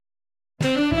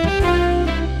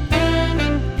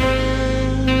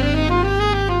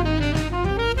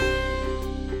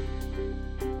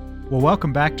Well,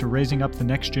 welcome back to Raising Up the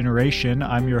Next Generation.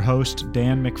 I'm your host,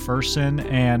 Dan McPherson,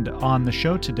 and on the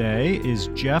show today is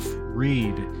Jeff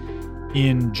Reed.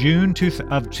 In June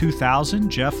of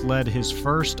 2000, Jeff led his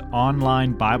first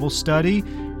online Bible study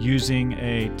using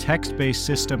a text-based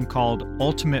system called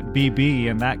Ultimate BB,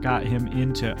 and that got him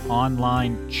into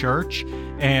online church,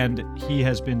 and he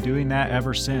has been doing that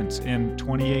ever since. In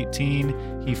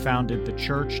 2018, he founded the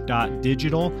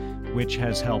Church.digital, which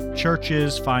has helped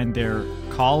churches find their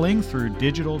calling through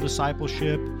digital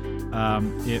discipleship.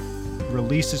 It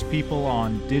releases people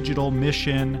on digital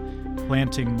mission,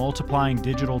 multiplying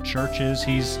digital churches.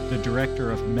 He's the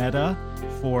director of Meta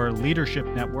for Leadership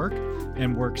Network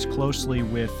and works closely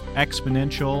with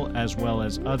Exponential as well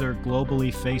as other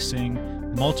globally facing,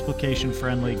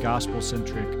 multiplication-friendly,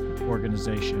 gospel-centric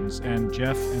organizations. And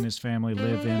Jeff and his family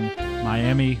live in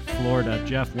Miami, Florida.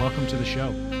 Jeff, welcome to the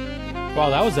show. Wow,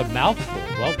 that was a mouthful.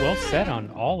 Well said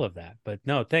on all of that. But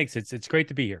no, thanks. It's great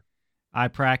to be here. I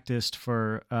practiced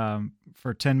for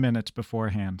 10 minutes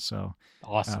beforehand. So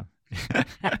awesome.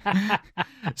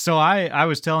 So I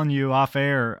was telling you off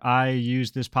air, I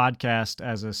use this podcast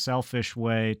as a selfish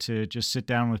way to just sit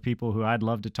down with people who I'd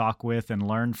love to talk with and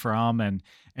learn from.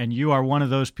 And you are one of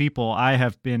those people. I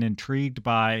have been intrigued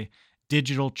by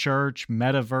digital church,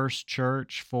 Metaverse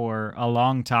church for a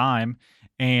long time.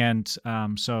 And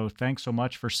so thanks so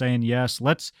much for saying yes.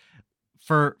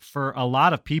 For a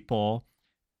lot of people,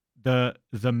 the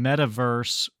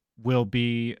Metaverse will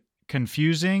be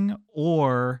confusing,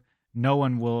 or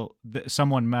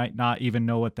someone might not even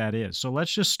know what that is. So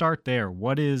let's just start there.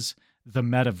 What is the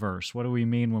Metaverse? What do we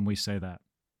mean when we say that?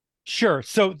 Sure.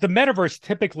 So the Metaverse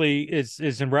typically is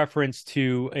in reference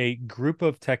to a group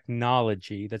of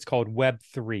technology that's called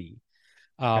Web3.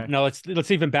 Okay. Now let's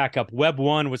even back up. Web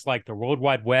 1 was like the World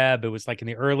Wide Web. It was like in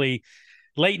the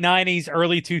late 90s,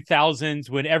 early 2000s,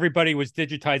 when everybody was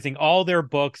digitizing all their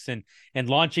books and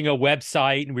launching a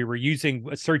website, and we were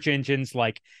using search engines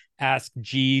like Ask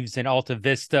Jeeves and Alta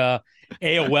Vista.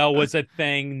 AOL was a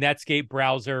thing. Netscape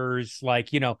browsers,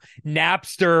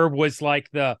 Napster was like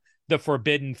the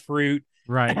forbidden fruit.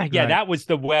 Right. Yeah, That was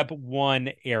the Web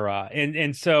 1 era.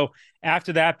 And so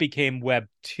after that became Web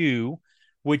 2,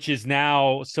 which is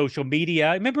now social media.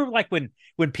 I remember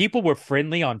when people were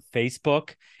friendly on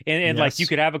Facebook and Yes. you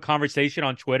could have a conversation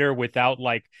on Twitter without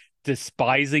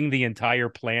despising the entire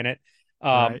planet.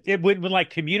 Right. It when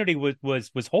community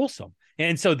was wholesome.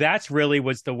 And so that's really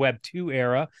was the Web 2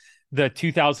 era, the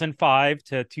 2005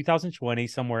 to 2020,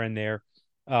 somewhere in there.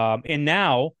 And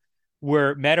now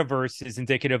where Metaverse is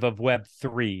indicative of Web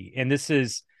 3. And this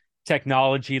is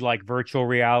technology like virtual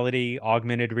reality,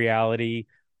 augmented reality,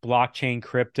 blockchain,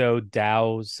 crypto,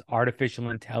 DAOs,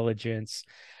 artificial intelligence.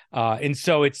 And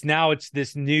so it's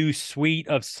this new suite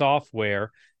of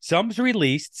software. Some's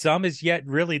released, some is yet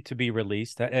really to be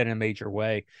released in a major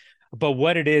way. But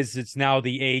what it is, it's now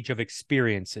the age of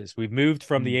experiences. We've moved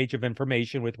from the age of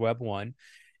information with Web 1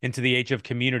 into the age of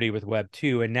community with Web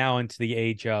 2, and now into the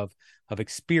age of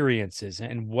experiences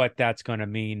and what that's going to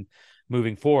mean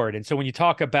moving forward. And so when you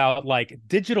talk about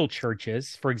digital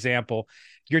churches, for example,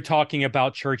 you're talking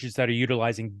about churches that are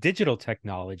utilizing digital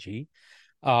technology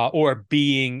or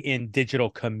being in digital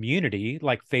community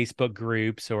like Facebook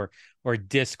groups or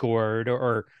Discord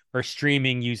or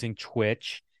streaming using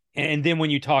Twitch. And then when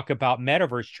you talk about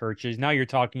Metaverse churches, now you're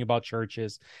talking about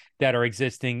churches that are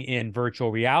existing in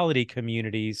virtual reality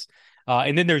communities.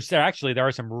 And then there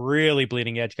are some really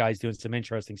bleeding edge guys doing some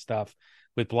interesting stuff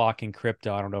with blocking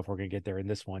crypto. I don't know if we're going to get there in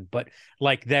this one, but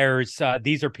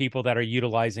these are people that are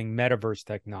utilizing Metaverse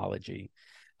technology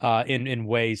in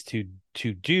ways to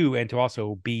do and to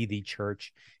also be the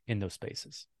church in those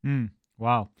spaces.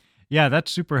 Wow. Yeah,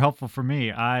 that's super helpful for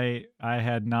me. I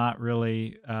had not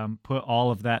really put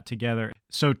all of that together.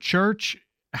 So church,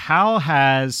 how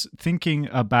has thinking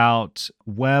about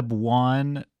Web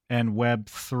 1 and Web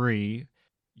 3,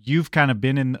 you've kind of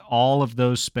been in all of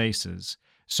those spaces.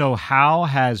 So how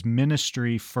has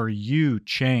ministry for you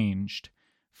changed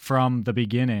from the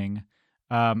beginning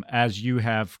as you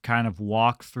have kind of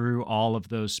walked through all of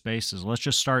those spaces? Let's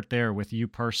just start there with you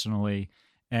personally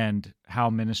and how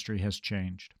ministry has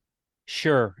changed.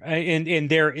 Sure. And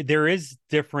there is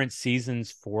different seasons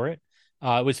for it.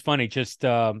 It was funny, just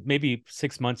maybe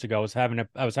 6 months ago, I was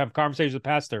having conversations with a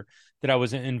pastor that I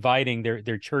was inviting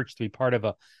their church to be part of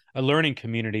a learning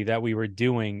community that we were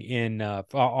doing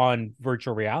on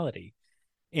virtual reality.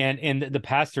 And the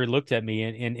pastor looked at me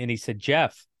and he said,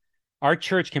 Jeff, our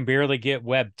church can barely get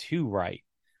Web 2 right.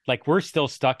 We're still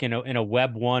stuck in a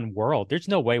Web 1 world. There's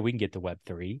no way we can get to Web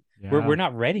 3. Yeah. We're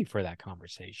not ready for that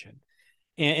conversation.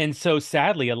 And so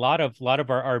sadly, a lot of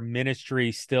our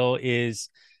ministry still is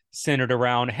centered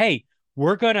around, hey,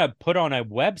 we're going to put on a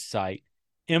website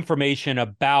information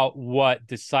about what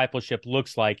discipleship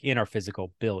looks like in our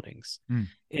physical buildings. Mm.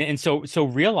 And so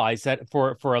realize that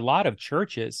for a lot of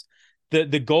churches,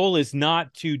 the goal is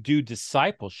not to do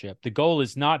discipleship. The goal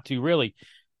is not to really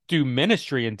do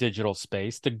ministry in digital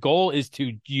space. The goal is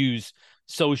to use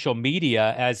social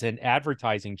media as an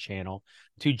advertising channel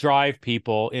to drive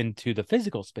people into the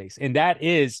physical space. And that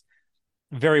is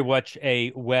very much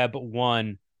a Web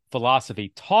 1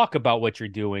 philosophy. Talk about what you're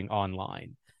doing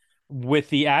online. With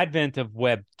the advent of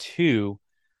Web 2,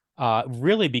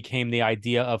 really became the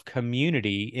idea of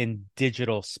community in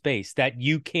digital space, that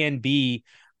you can be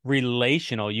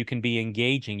relational, you can be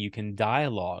engaging, you can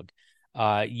dialogue,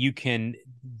 you can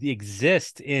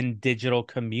exist in digital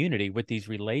community with these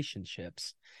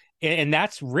relationships. And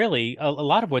that's really a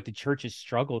lot of what the church has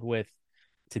struggled with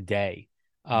today,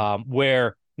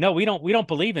 where no, we don't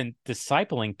believe in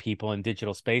discipling people in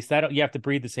digital space. That you have to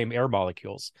breathe the same air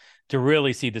molecules to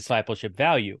really see discipleship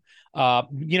value.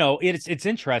 It's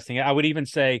interesting. I would even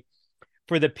say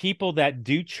for the people that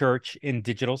do church in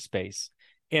digital space,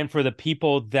 and for the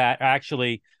people that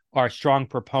actually are strong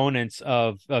proponents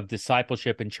of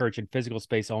discipleship in church and physical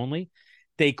space only,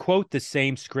 they quote the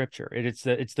same scripture. It's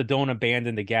the don't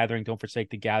abandon the gathering, don't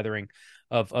forsake the gathering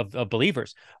of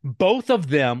believers. Both of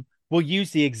them will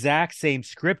use the exact same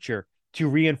scripture to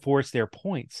reinforce their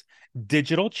points.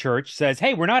 Digital church says,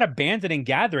 hey, we're not abandoning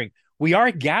gathering. We are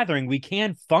gathering. We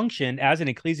can function as an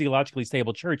ecclesiologically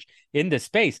stable church in this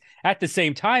space. At the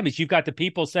same time as you've got the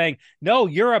people saying, no,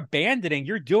 you're abandoning,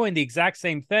 you're doing the exact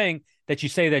same thing that you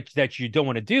say that you don't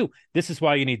want to do. This is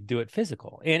why you need to do it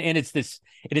physical. And it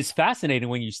is fascinating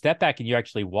when you step back and you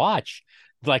actually watch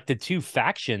like the two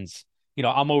factions.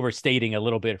 I'm overstating a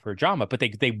little bit for drama, but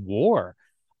they war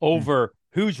over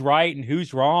who's right and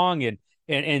who's wrong.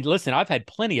 And listen, I've had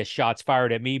plenty of shots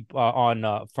fired at me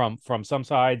from some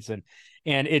sides, and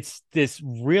it's this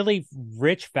really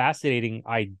rich, fascinating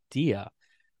idea,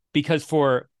 because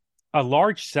for a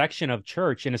large section of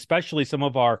church, and especially some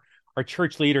of our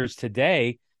church leaders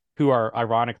today, who are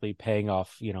ironically paying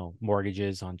off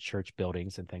mortgages on church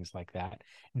buildings and things like that,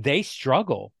 they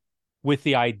struggle with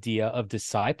the idea of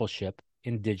discipleship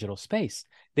in digital space.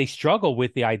 They struggle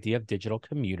with the idea of digital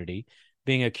community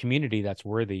being a community that's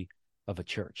worthy of a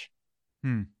church.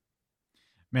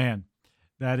 Man,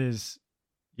 that is,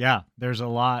 yeah, there's a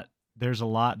lot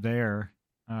there.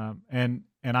 And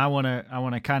I want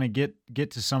to kind of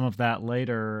get to some of that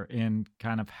later, in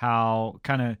kind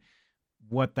of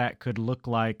what that could look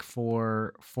like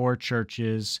for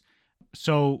churches.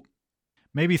 So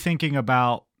maybe thinking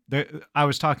about I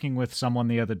was talking with someone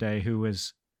the other day who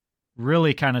was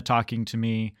really kind of talking to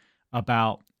me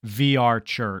about VR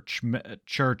church in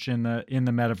the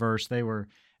metaverse. They were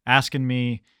asking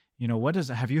me,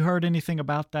 have you heard anything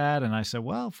about that? And I said,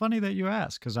 well, funny that you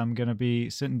asked, because I'm going to be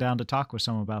sitting down to talk with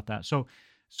someone about that. So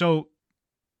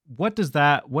what does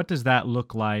that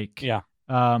look like? Yeah.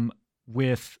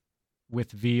 With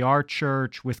VR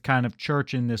church, with kind of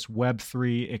church in this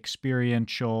Web3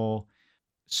 experiential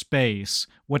space.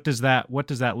 What does that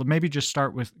maybe just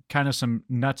start with kind of some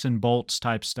nuts and bolts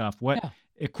type stuff. What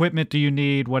equipment do you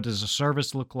need? What does a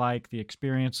service look like? The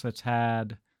experience that's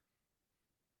had?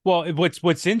 Well,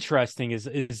 what's interesting is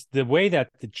the way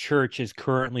that the church is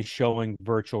currently showing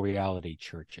virtual reality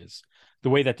churches, the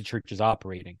way that the church is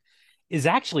operating, is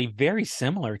actually very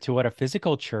similar to what a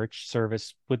physical church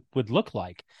service would look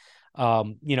like.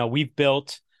 We've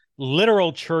built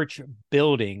literal church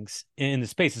buildings in the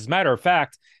space. As a matter of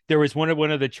fact, there was one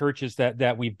of the churches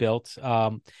that we built.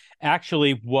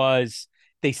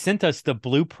 They sent us the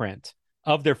blueprint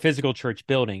of their physical church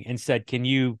building and said, can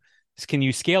you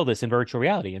scale this in virtual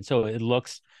reality? And so it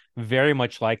looks very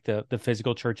much like the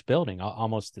physical church building,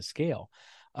 almost to scale.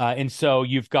 And so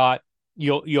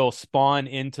you'll spawn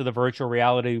into the virtual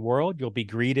reality world. You'll be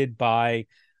greeted by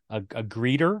a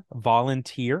greeter,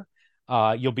 volunteer.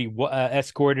 You'll be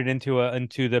escorted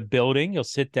into the building. You'll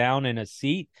sit down in a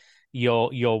seat.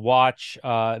 You'll watch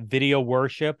video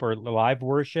worship or live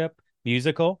worship,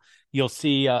 musical. You'll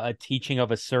see a teaching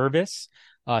of a service.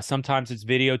 Sometimes it's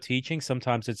video teaching.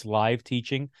 Sometimes it's live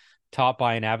teaching taught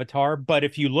by an avatar. But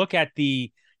if you look at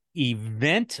the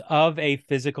event of a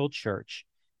physical church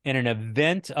and an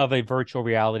event of a virtual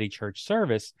reality church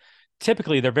service,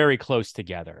 typically they're very close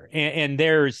together. And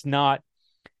that's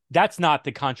not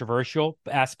the controversial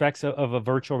aspects of a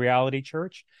virtual reality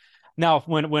church. Now,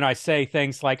 when I say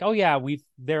things like, "Oh yeah,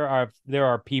 there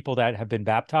are people that have been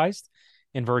baptized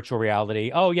in virtual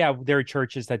reality. Oh yeah, there are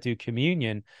churches that do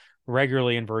communion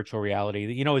regularly in virtual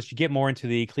reality." As you get more into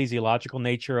the ecclesiological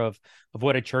nature of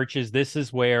what a church is, this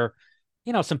is where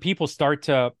some people start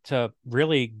to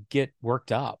really get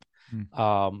worked up.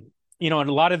 Mm. And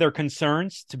a lot of their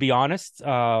concerns, to be honest,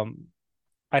 I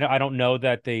don't know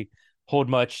that they hold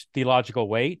much theological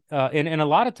weight. And a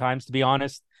lot of times, to be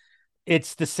honest,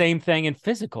 it's the same thing in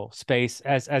physical space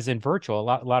as in virtual.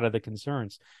 A lot of the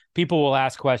concerns. People will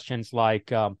ask questions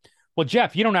like, "Well,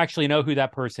 Jeff, you don't actually know who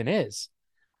that person is.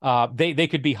 They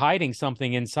could be hiding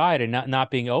something inside and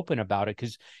not being open about it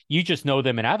because you just know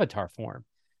them in avatar form."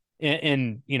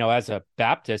 And as a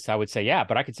Baptist, I would say, yeah,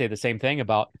 but I could say the same thing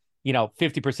about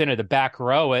 50% of the back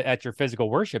row at your physical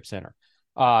worship center.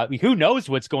 Who knows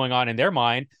what's going on in their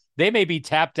mind? They may be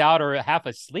tapped out or half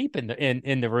asleep in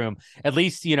the room. At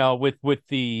least with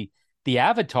the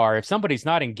avatar, if somebody's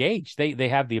not engaged, they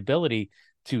have the ability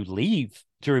to leave,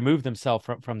 to remove themselves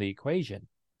from the equation.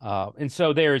 And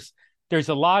so there's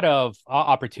a lot of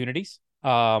opportunities.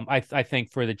 I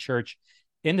think for the church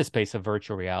in the space of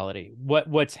virtual reality.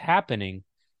 What's happening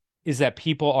is that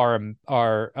people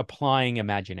are applying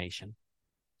imagination.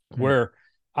 Mm. Where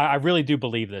I really do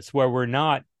believe this, where we're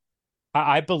not.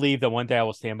 I believe that one day I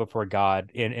will stand before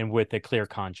God and with a clear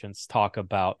conscience talk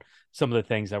about some of the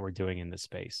things that we're doing in this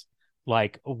space.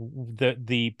 Like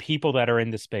the people that are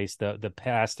in the space, the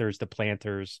pastors, the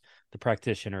planters, the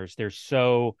practitioners, they're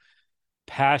so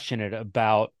passionate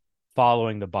about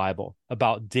following the Bible,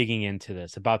 about digging into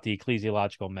this, about the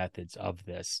ecclesiological methods of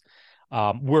this.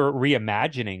 We're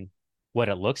reimagining what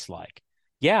it looks like.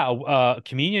 Yeah,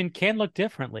 communion can look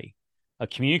differently. A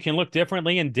communion can look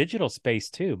differently in digital space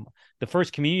too. The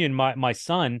first communion my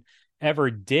son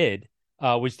ever did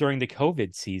was during the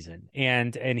COVID season,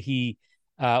 and he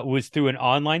was through an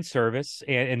online service,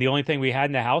 and the only thing we had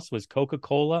in the house was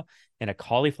Coca-Cola and a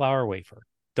cauliflower wafer.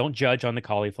 Don't judge on the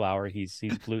cauliflower; he's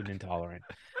gluten intolerant.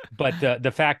 But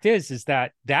the fact is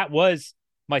that was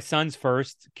my son's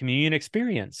first communion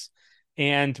experience,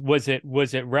 and was it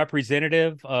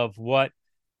representative of what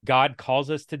God calls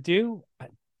us to do?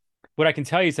 What I can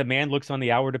tell you is that man looks on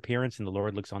the outward appearance and the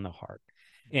Lord looks on the heart.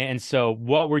 And so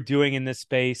what we're doing in this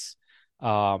space,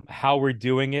 how we're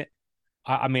doing it,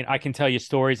 I mean, I can tell you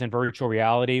stories in virtual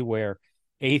reality where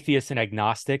atheists and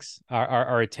agnostics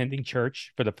are attending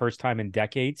church for the first time in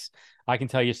decades. I can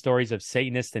tell you stories of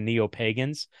Satanists and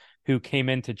neo-pagans who came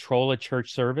in to troll a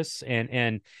church service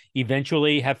and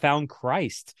eventually have found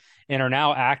Christ and are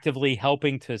now actively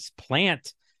helping to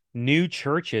plant new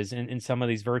churches in some of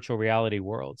these virtual reality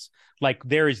worlds. Like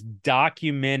there is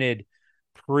documented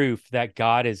proof that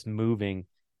God is moving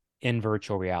in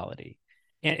virtual reality.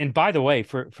 And by the way,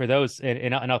 for those,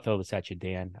 and I'll throw this at you,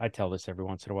 Dan. I tell this every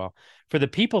once in a while. For the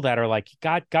people that are like,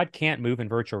 God can't move in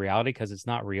virtual reality because it's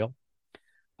not real.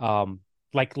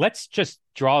 Like let's just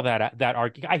draw that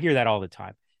argument. I hear that all the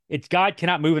time. It's God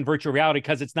cannot move in virtual reality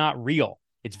because it's not real.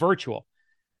 It's virtual.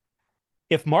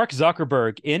 If Mark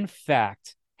Zuckerberg, in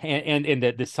fact, and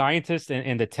the scientists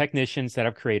and the technicians that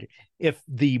have created, if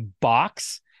the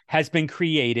box has been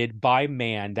created by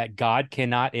man that God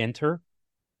cannot enter,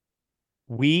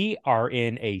 we are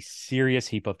in a serious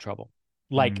heap of trouble.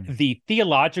 Like the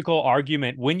theological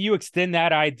argument, when you extend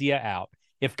that idea out,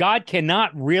 if God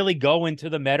cannot really go into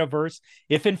the metaverse,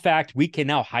 if in fact we can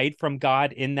now hide from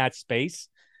God in that space,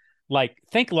 like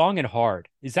think long and hard.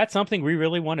 Is that something we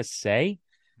really want to say?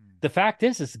 The fact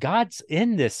is God's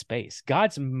in this space.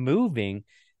 God's moving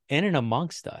in and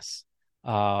amongst us.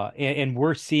 And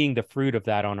we're seeing the fruit of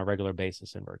that on a regular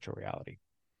basis in virtual reality.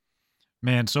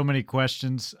 Man, so many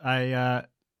questions. Well,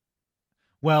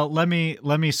 let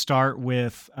me start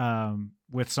with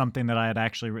something that I had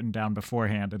actually written down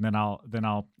beforehand, and then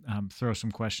I'll throw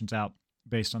some questions out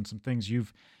based on some things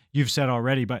you've said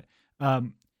already. But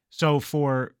so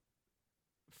for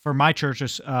my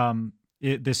churches,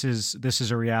 this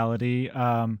is a reality,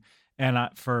 and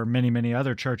for many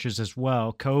other churches as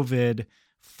well. COVID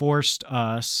forced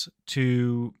us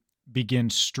to begin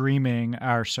streaming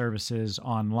our services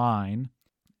online.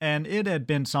 And it had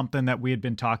been something that we had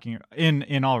been talking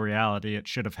in all reality, it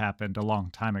should have happened a long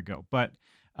time ago. But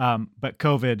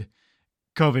COVID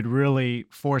really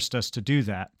forced us to do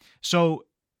that. So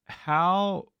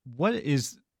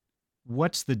what's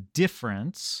the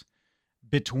difference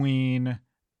between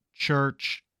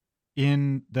church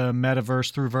in the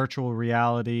metaverse through virtual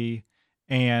reality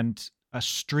and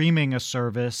streaming a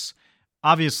service?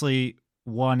 Obviously,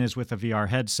 one is with a VR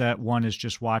headset, one is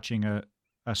just watching a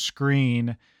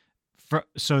screen,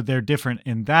 so they're different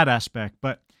in that aspect.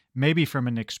 But maybe from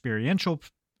an experiential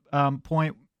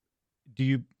point,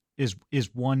 is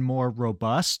one more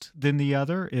robust than the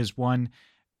other? Is one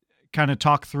kind of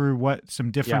talk through what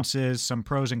some differences, some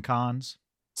pros and cons?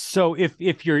 So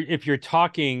if you're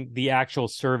talking the actual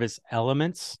service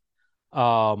elements,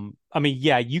 I mean,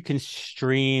 yeah, you can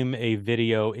stream a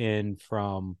video in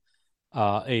from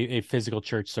a physical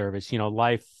church service,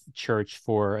 Life Church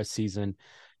for a season,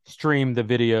 stream the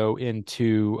video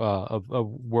into a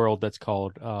world that's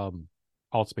called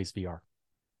Altspace VR.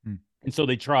 Hmm. And so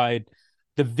they tried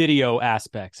the video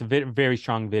aspects, a very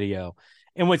strong video.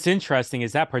 And what's interesting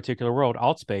is that particular world,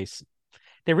 Altspace,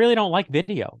 they really don't like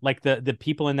video. Like the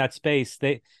people in that space,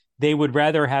 they would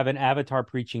rather have an avatar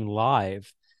preaching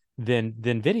live than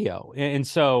video. And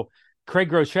so Craig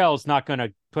Groeschel's not going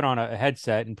to put on a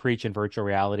headset and preach in virtual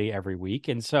reality every week.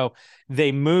 And so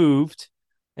they moved,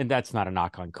 and that's not a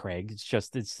knock on Craig. It's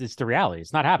just it's the reality.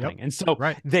 It's not happening. Yep. And so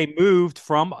Right. they moved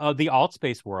from the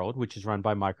Altspace world, which is run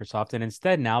by Microsoft, and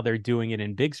instead now they're doing it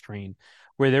in big screen,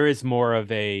 where there is more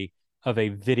of a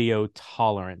video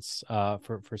tolerance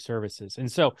for services.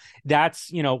 And so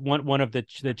that's one of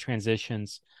the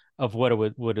transitions of what it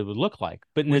would look like.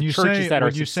 But in When the you churches say that are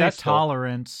when you say successful,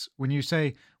 tolerance, when you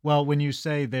say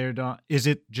they're not, is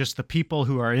it just the people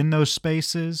who are in those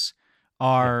spaces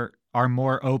yeah, are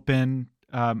more open?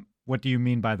 What do you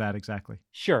mean by that exactly?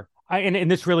 sure. And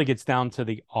this really gets down to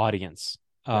the audience.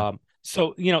 Yeah.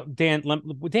 So Dan,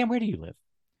 where do you live?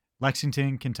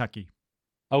 Lexington, Kentucky.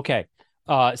 Okay.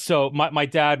 So my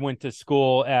dad went to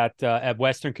school at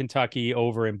Western Kentucky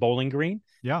over in Bowling Green.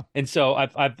 Yeah. And so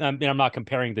I'm not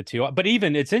comparing the two, but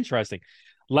even it's interesting.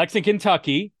 Lexington,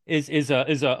 Kentucky is a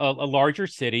larger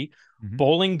city. Hmm.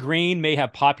 Bowling Green may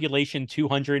have population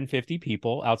 250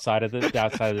 people outside of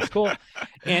the school.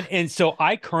 And so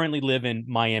I currently live in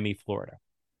Miami, Florida.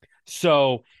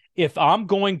 So if I'm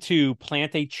going to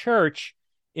plant a church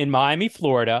in Miami,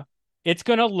 Florida, it's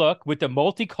going to look with the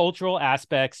multicultural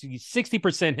aspects,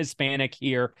 60% Hispanic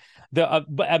here.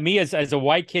 Me as a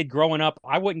white kid growing up,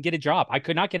 I wouldn't get a job. I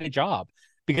could not get a job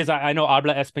because I know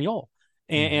habla español.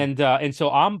 And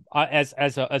so I'm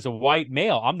as a white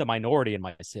male, I'm the minority in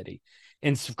my city,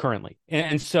 and currently,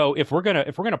 and so if we're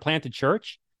gonna plant a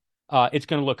church, it's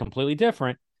gonna look completely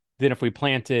different than if we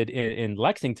planted in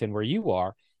Lexington where you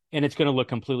are, and it's gonna look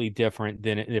completely different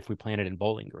than if we planted in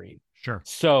Bowling Green. Sure.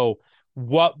 So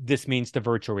what this means to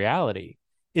virtual reality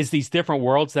is these different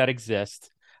worlds that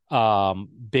exist,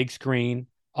 big screen,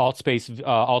 Altspace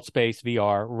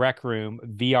VR, Rec Room,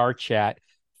 VR chat,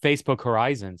 Facebook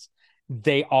Horizons.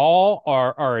 They all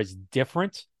are as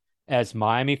different as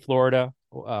Miami, Florida,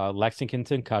 Lexington,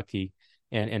 Kentucky,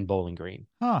 and Bowling Green.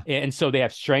 Huh. And so they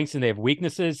have strengths and they have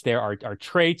weaknesses. There are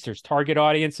traits, there's target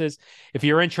audiences. If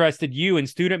you're interested, you in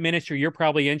student ministry, you're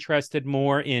probably interested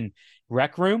more in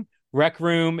Rec Room. Rec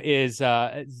Room is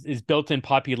built in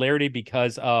popularity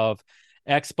because of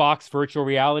Xbox virtual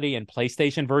reality and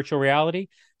PlayStation virtual reality.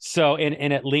 So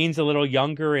and it leans a little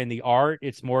younger in the art.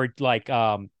 It's more like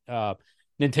Nintendo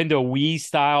Wii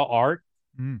style art.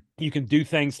 Mm. You can do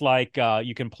things like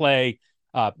you can play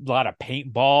a lot of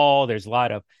paintball. There's a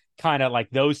lot of kind of like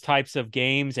those types of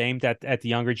games aimed at the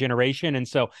younger generation. And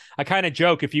so I kind of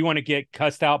joke, if you want to get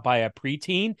cussed out by a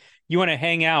preteen, you want to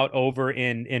hang out over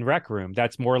in Rec Room.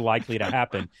 That's more likely to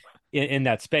happen in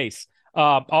that space.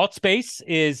 Altspace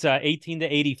is 18 to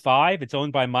 85. It's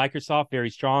owned by Microsoft, very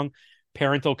strong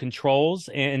parental controls.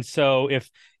 And so if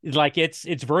like it's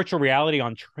virtual reality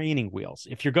on training wheels.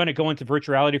 If you're going to go into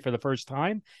virtual reality for the first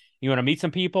time, you want to meet some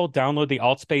people, download the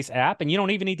Altspace app, and you don't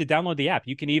even need to download the app.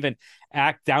 You can even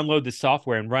download the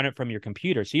software and run it from your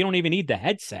computer. So you don't even need the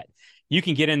headset. You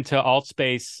can get into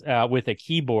Altspace with a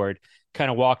keyboard,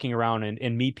 kind of walking around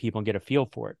and meet people and get a feel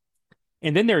for it.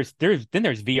 And then there's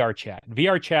VR chat.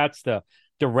 VR chat's the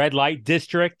red light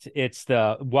district. It's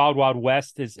the Wild Wild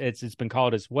West, it's been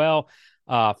called as well.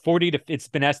 It's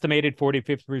been estimated 40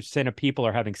 to 50% of people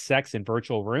are having sex in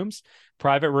virtual rooms,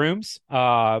 private rooms,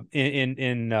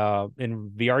 in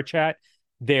VR chat.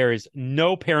 There's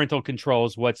no parental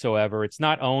controls whatsoever. It's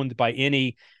not owned by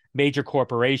any major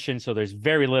corporation, so there's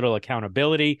very little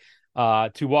accountability.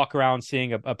 To walk around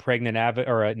seeing a pregnant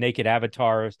or a naked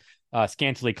avatar,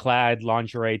 scantily clad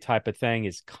lingerie type of thing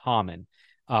is common.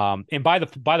 And by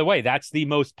the way, that's the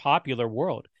most popular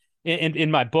world. In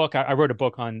my book, I wrote a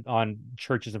book on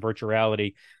churches and virtual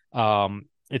reality.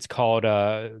 It's called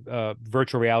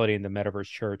Virtual Reality in the Metaverse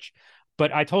Church.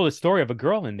 But I told a story of a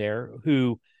girl in there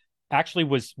who actually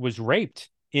was raped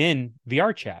in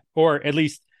VR chat, or at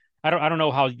least I don't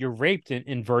know how you're raped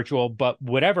in virtual, but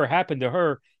whatever happened to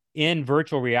her in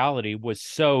virtual reality was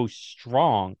so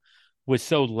strong, was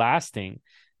so lasting,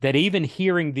 that even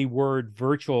hearing the word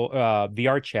virtual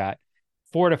VR chat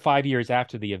 4 to 5 years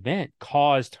after the event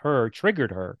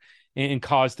triggered her, and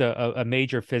caused a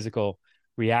major physical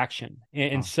reaction.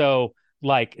 And so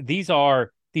like these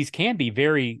can be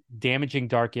very damaging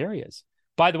dark areas.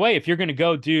 By the way, if you're going to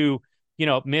go do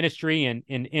ministry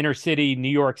in inner city New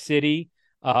York City,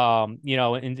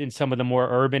 in some of the more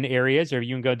urban areas, or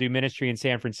you can go do ministry in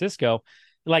San Francisco,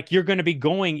 like you're going to be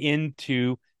going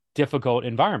into difficult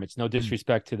environments. No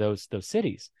disrespect to those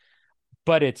cities,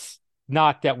 but it's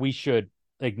not that we should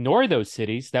ignore those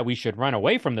cities, that we should run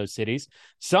away from those cities.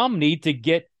 Some need to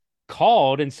get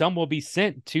called and some will be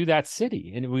sent to that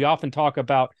city. And we often talk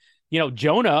about,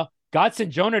 Jonah. God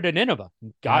sent Jonah to Nineveh.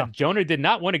 Jonah did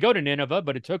not want to go to Nineveh,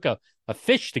 but it took a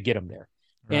fish to get him there.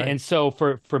 Right. And so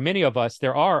for many of us,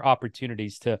 there are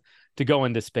opportunities to go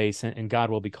into space, and God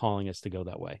will be calling us to go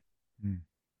that way.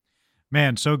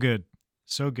 Man, so good.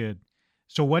 So good.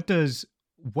 So what does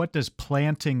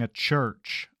planting a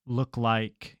church look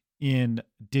like in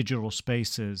digital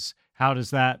spaces? How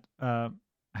does that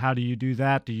how do you do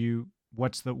that?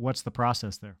 What's the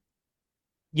process there?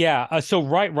 Yeah. So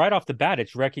right off the bat,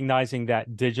 it's recognizing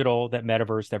that digital, that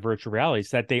metaverse, that virtual realities,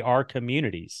 that they are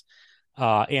communities.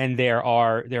 And there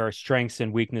are strengths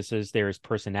and weaknesses. There's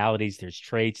personalities, there's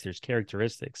traits, there's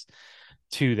characteristics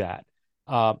to that.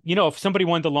 If somebody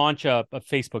wanted to launch a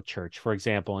Facebook church, for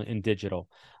example, in digital,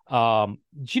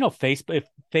 Facebook,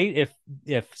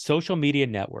 if social media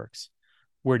networks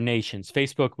were nations,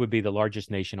 Facebook would be the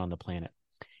largest nation on the planet.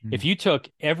 If you took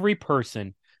every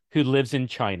person who lives in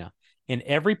China and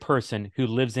every person who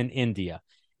lives in India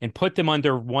and put them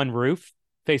under one roof,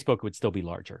 Facebook would still be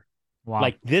larger. Wow.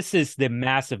 Like, this is the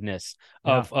massiveness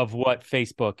of what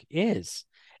Facebook is.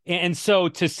 And so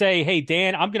to say, hey,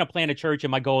 Dan, I'm going to plant a church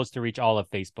and my goal is to reach all of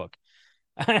Facebook.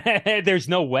 There's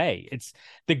no way. It's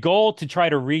the goal to try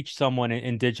to reach someone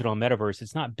in digital metaverse.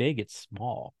 It's not big, it's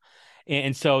small.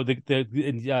 And so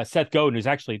the Seth Godin, who's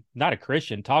actually not a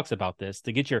Christian, talks about this.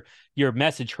 To get your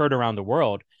message heard around the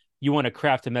world, you want to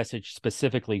craft a message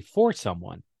specifically for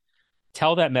someone.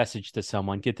 Tell that message to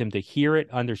someone, get them to hear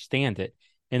it, understand it,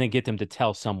 and then get them to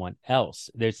tell someone else.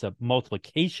 There's a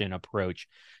multiplication approach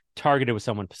targeted with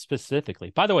someone specifically.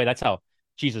 By the way, that's how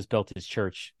Jesus built his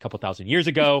church a couple thousand years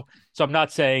ago. So I'm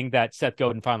not saying that Seth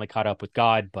Godin finally caught up with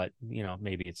God, but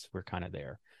maybe we're kind of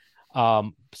there.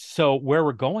 So where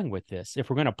we're going with this, if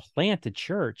we're going to plant a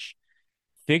church,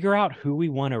 figure out who we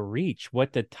want to reach,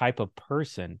 what the type of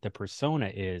person, the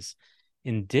persona is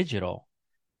in digital,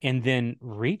 and then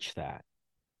reach that.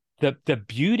 The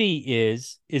beauty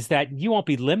is that you won't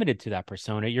be limited to that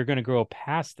persona. You're going to grow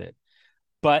past it,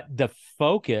 but the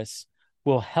focus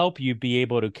will help you be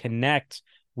able to connect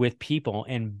with people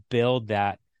and build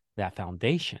that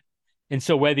foundation. And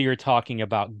so whether you're talking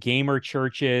about gamer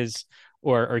churches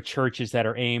or churches that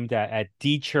are aimed at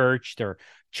de-churched, or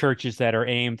churches that are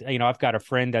aimed, I've got a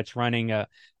friend that's running a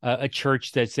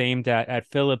church that's aimed at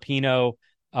Filipino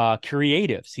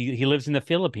creatives. He lives in the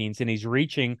Philippines and he's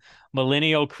reaching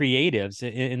millennial creatives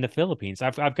in the Philippines.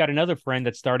 I've got another friend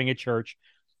that's starting a church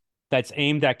that's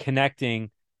aimed at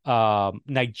connecting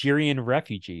Nigerian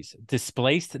refugees,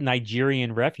 displaced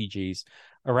Nigerian refugees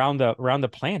around the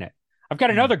planet. I've got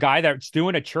another guy that's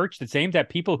doing a church that's aimed at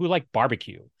people who like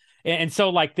barbecue. And so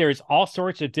like there's all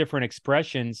sorts of different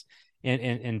expressions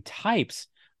and types.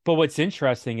 But what's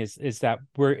interesting is that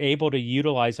we're able to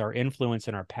utilize our influence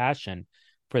and our passion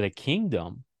for the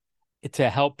kingdom to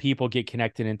help people get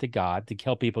connected into God, to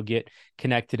help people get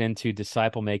connected into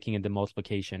disciple making and the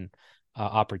multiplication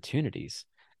opportunities.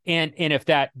 And if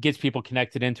that gets people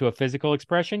connected into a physical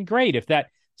expression, great. If that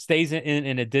stays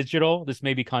in a digital, this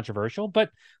may be controversial,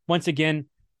 but once again,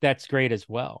 that's great as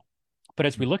well. But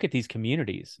as we look at these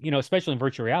communities, especially in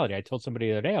virtual reality, I told somebody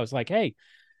the other day, I was like, hey,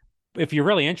 if you're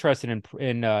really interested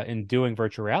in doing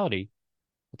virtual reality,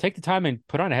 take the time and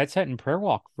put on a headset and prayer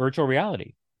walk virtual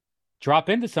reality. Drop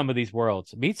into some of these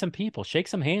worlds, meet some people, shake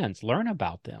some hands, learn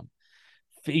about them.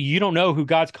 You don't know who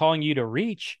God's calling you to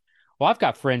reach. Well, I've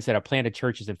got friends that have planted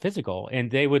churches in physical,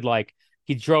 and they would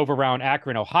he drove around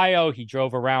Akron, Ohio. He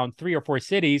drove around 3 or 4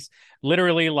 cities,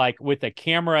 literally with a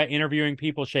camera, interviewing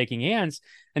people, shaking hands,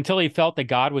 until he felt that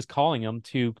God was calling him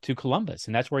to Columbus.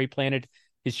 And that's where he planted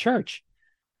his church.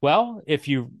 Well, if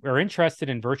you are interested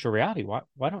in virtual reality,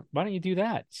 why don't you do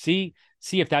that? See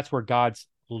if that's where God's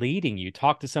leading you.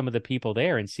 Talk to some of the people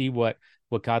there and see what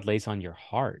God lays on your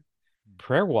heart.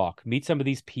 Prayer walk, meet some of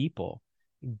these people,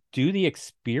 do the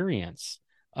experience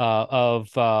of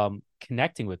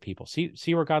connecting with people.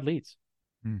 See where God leads.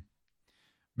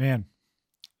 Man,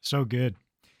 so good.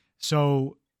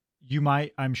 So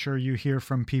I'm sure you hear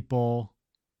from people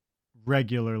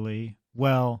regularly,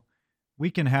 well,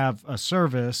 we can have a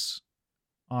service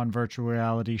on virtual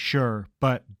reality, sure,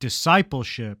 but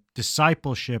discipleship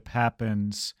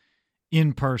happens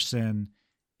in person,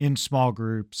 in small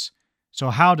groups. So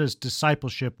how does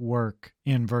discipleship work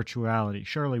in virtual reality?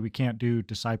 Surely we can't do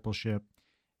discipleship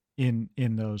in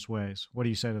those ways. What do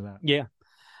you say to that? Yeah.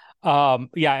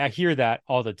 Yeah, I hear that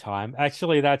all the time.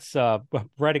 Actually, that's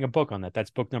writing a book on that. That's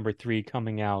book number 3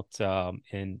 coming out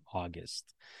in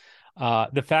August.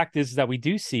 The fact is that we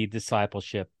do see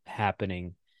discipleship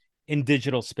happening in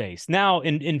digital space. Now,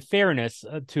 in fairness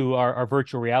to our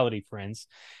virtual reality friends,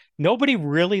 nobody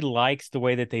really likes the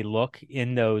way that they look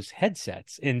in those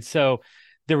headsets. And so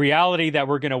the reality that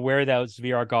we're going to wear those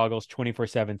VR goggles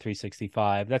 24/7,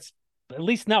 365, that's at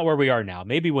least not where we are now.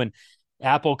 Maybe when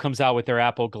Apple comes out with their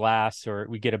Apple Glass or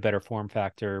we get a better form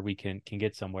factor, we can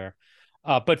get somewhere.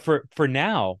 But for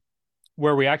now,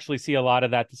 where we actually see a lot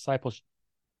of that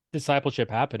discipleship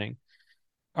happening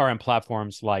are in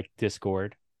platforms like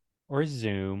Discord or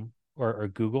Zoom or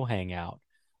Google Hangout,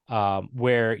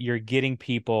 where you're getting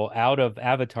people out of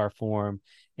avatar form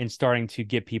and starting to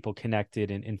get people connected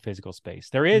in physical space.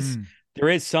 There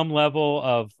is some level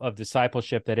of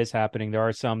discipleship that is happening. There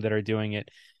are some that are doing it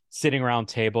sitting around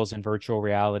tables in virtual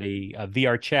reality.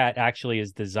 VR chat actually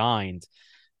is designed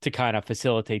to kind of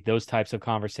facilitate those types of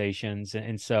conversations.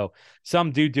 And so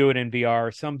some do it in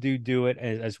VR, some do it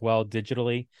as well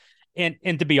digitally. And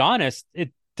to be honest,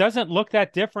 it doesn't look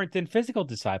that different than physical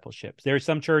discipleships. There are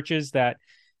some churches that,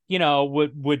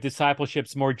 would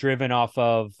discipleships more driven off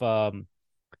of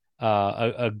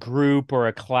a group or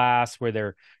a class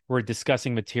where we're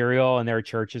discussing material, and there are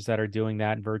churches that are doing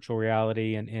that in virtual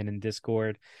reality and in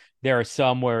Discord. There are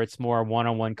some where it's more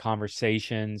one-on-one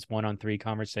conversations, one-on-three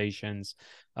conversations,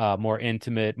 more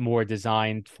intimate, more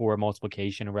designed for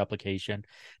multiplication and replication.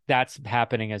 That's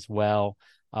happening as well.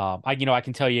 I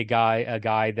can tell you a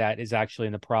guy that is actually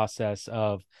in the process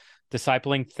of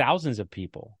discipling thousands of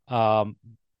people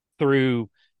through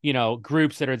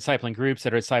groups that are discipling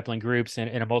groups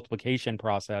in a multiplication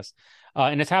process,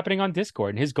 and it's happening on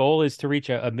Discord. And his goal is to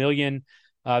reach a million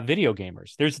video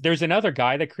gamers. There's another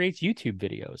guy that creates YouTube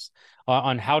videos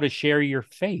on how to share your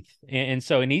faith, and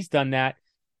he's done that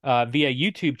via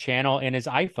YouTube channel and his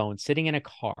iPhone sitting in a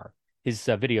car. His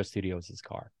video studio is his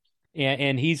car,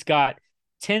 and he's got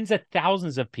tens of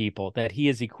thousands of people that he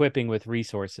is equipping with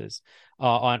resources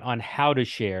on how to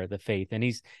share the faith, and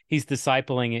he's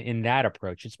discipling in that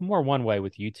approach. It's more one way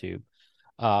with YouTube,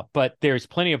 but there's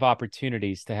plenty of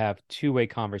opportunities to have two-way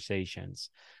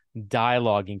conversations,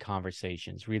 dialoguing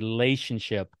conversations,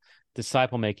 relationship,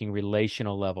 disciple making,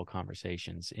 relational level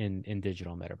conversations in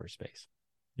digital metaverse space.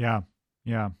 Yeah,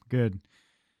 good.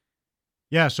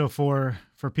 Yeah, so for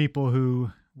people who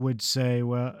would say,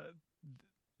 well,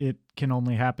 it can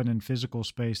only happen in physical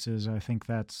spaces, I think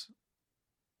that's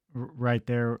right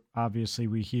there. Obviously,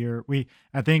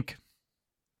 I think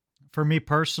for me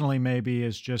personally, maybe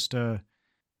is just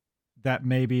that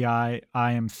maybe I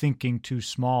am thinking too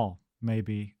small.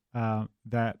 Maybe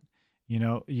that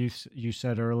you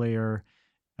said earlier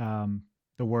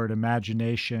the word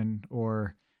imagination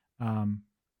or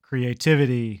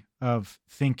creativity of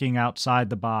thinking outside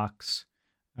the box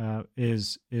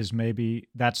is maybe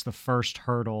that's the first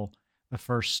hurdle. The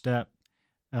first step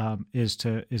is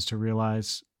to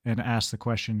realize and ask the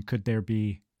question: could there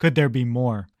be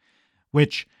more?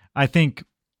 Which I think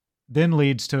then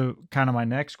leads to kind of my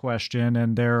next question.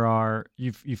 And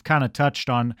you've kind of touched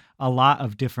on a lot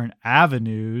of different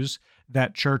avenues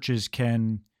that churches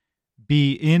can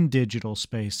be in digital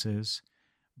spaces,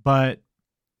 but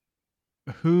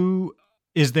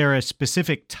is there a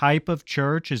specific type of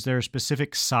church? Is there a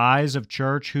specific size of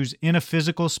church who's in a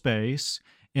physical space,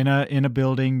 in a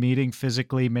building, meeting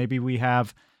physically? Maybe we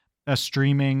have a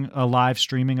live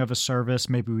streaming of a service.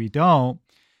 Maybe we don't.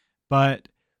 But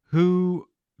who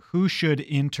should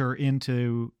enter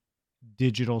into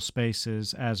digital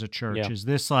spaces as a church? Yeah. Is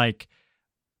this like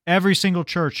every single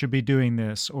church should be doing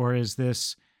this, or is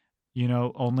this,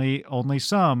 only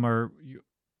some, or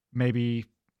maybe?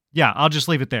 Yeah, I'll just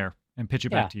leave it there and pitch it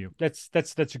back to you. That's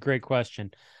a great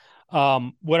question.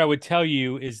 What I would tell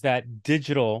you is that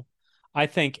digital, I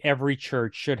think every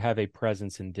church should have a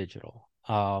presence in digital.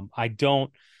 I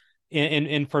don't,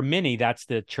 and for many, that's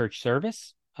the church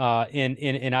service.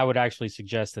 And I would actually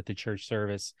suggest that the church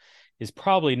service is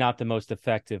probably not the most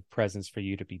effective presence for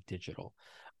you to be digital.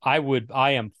 I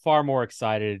am far more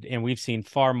excited, and we've seen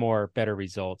far more better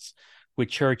results with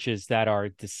churches that are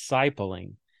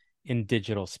discipling in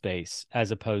digital space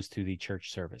as opposed to the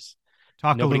church service.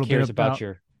 Nobody cares about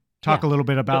a little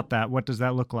bit about that. What does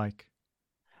that look like?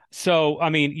 So, I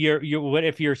mean, what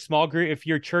if your small group, if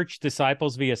your church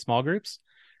disciples via small groups,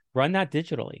 run that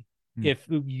digitally.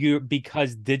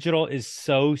 Because digital is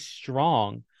so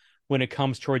strong when it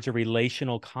comes towards a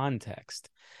relational context,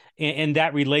 and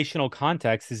that relational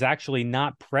context is actually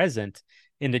not present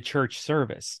in the church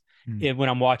service when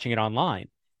I'm watching it online.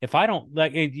 If I don't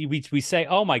like, we say,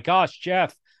 oh my gosh,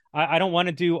 Jeff, I don't want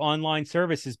to do online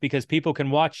services because people can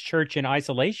watch church in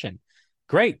isolation.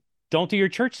 Great. Don't do your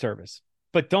church service,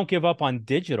 but don't give up on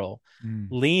digital. Mm.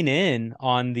 Lean in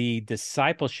on the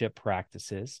discipleship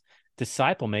practices,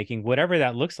 disciple making, whatever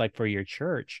that looks like for your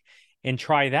church, and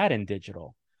try that in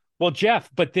digital. Well, Jeff,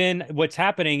 but then what's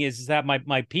happening is that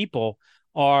my people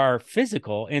are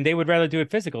physical and they would rather do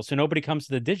it physical. So nobody comes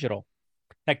to the digital.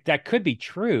 That could be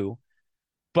true.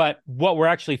 But what we're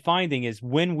actually finding is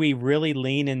when we really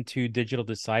lean into digital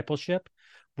discipleship,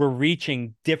 we're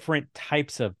reaching different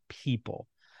types of people.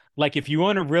 Like if you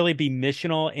want to really be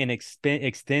missional and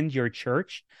extend your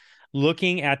church,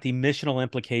 looking at the missional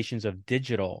implications of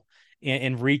digital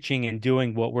and reaching and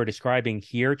doing what we're describing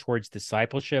here towards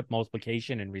discipleship,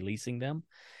 multiplication, and releasing them,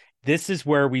 this is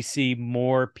where we see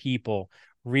more people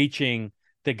reaching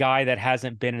the guy that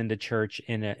hasn't been in the church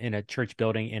in a church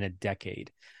building in a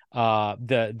decade,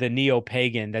 the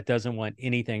neo-pagan that doesn't want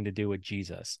anything to do with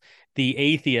Jesus, the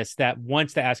atheist that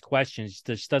wants to ask questions,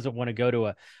 just doesn't want to go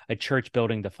to a church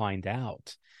building to find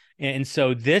out. And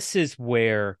so this is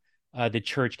where the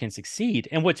church can succeed.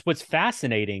 And what's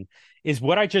fascinating is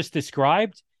what I just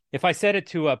described. If I said it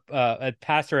to a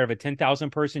pastor of a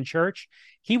 10,000 person church,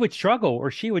 he would struggle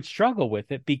or she would struggle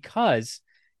with it because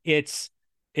it's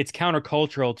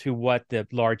countercultural to what the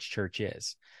large church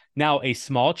is. Now, a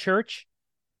small church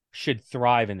should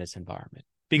thrive in this environment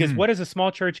because what is a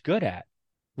small church good at?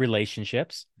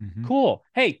 Relationships. Mm-hmm. Cool.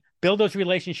 Hey, build those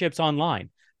relationships online.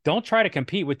 Don't try to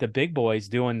compete with the big boys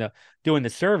doing the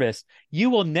service. You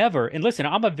will never. And listen,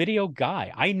 I'm a video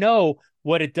guy. I know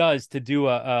what it does to do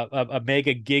a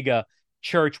mega giga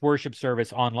church worship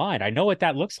service online. I know what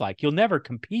that looks like. You'll never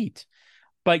compete,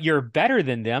 but you're better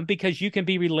than them because you can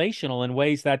be relational in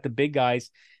ways that the big guys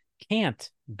can't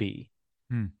be.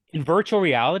 In virtual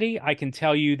reality, I can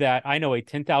tell you that I know a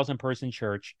 10,000 person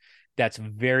church that's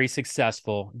very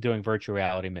successful doing virtual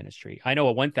reality ministry. I know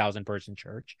a 1,000 person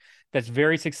church that's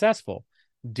very successful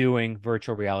doing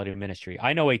virtual reality ministry.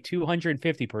 I know a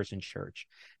 250 person church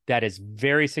that is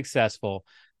very successful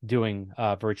doing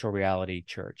virtual reality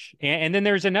church. And then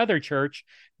there's another church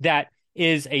that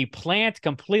is a plant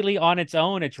completely on its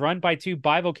own. It's run by two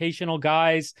bivocational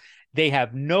guys. They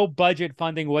have no budget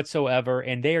funding whatsoever,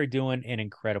 and they are doing an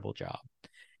incredible job.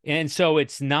 And so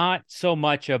it's not so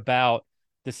much about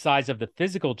the size of the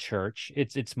physical church.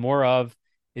 It's more of,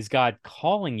 is God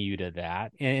calling you to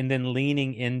that? And then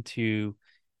leaning into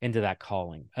that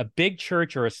calling. A big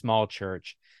church or a small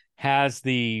church has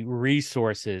the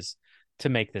resources to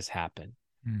make this happen.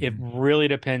 Mm-hmm. It really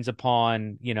depends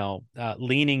upon,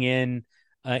 leaning in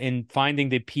and finding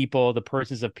the people, the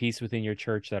persons of peace within your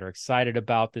church that are excited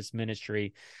about this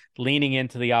ministry, leaning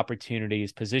into the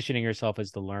opportunities, positioning yourself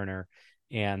as the learner,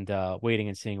 and waiting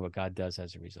and seeing what God does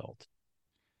as a result.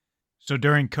 So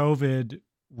during COVID,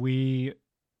 we,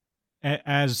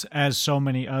 as so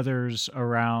many others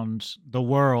around the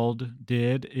world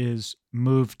did, is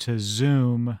move to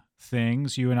Zoom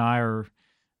things. You and I are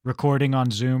recording on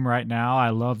Zoom right now. I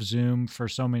love Zoom for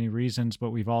so many reasons,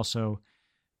 but we've also,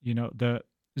 the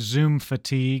Zoom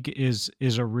fatigue is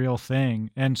a real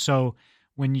thing. And so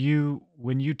when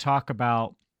you talk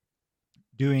about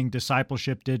doing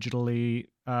discipleship digitally,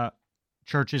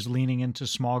 churches leaning into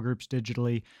small groups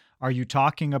digitally, are you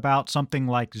talking about something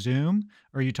like Zoom?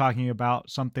 Or are you talking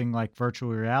about something like virtual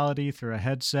reality through a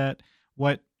headset?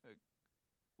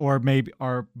 Or maybe,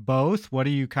 or both? What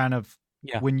are you kind of,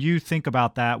 when you think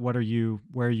about that, where are you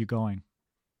going?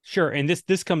 Sure. And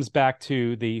this comes back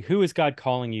to the, who is God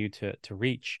calling you to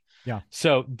reach? Yeah.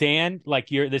 So Dan,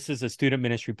 this is a student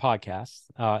ministry podcast.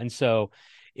 And so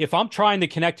if I'm trying to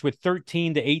connect with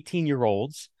 13 to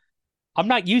 18-year-olds, I'm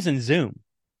not using Zoom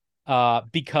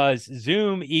because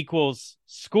Zoom equals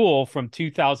school from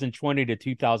 2020 to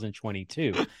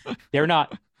 2022. They're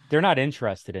not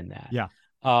interested in that. Yeah.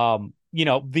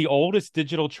 The oldest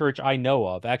digital church I know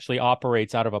of actually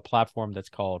operates out of a platform that's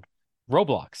called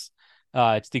Roblox.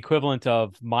 It's the equivalent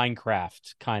of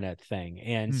Minecraft kind of thing.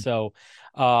 And so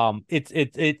it's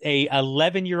a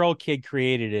 11-year-old kid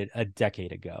created it a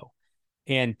decade ago.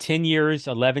 And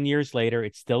 11 years later,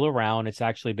 it's still around. It's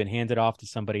actually been handed off to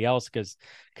somebody else because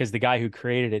the guy who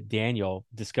created it, Daniel,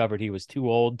 discovered he was too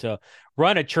old to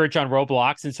run a church on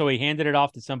Roblox. And so he handed it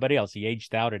off to somebody else. He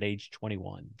aged out at age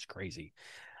 21. It's crazy.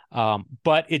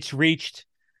 But it's reached,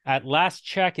 at last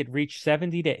check, it reached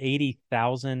 70 to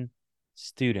 80,000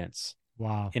 students.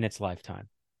 Wow. In its lifetime.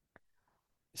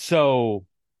 So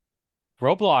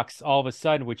Roblox, all of a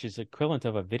sudden, which is equivalent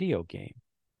of a video game.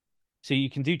 So you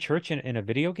can do church in a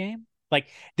video game. Like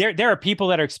there are people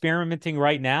that are experimenting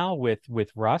right now with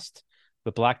Rust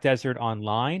with Black Desert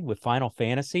Online, with Final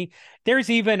Fantasy. There's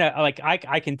even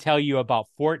I can tell you about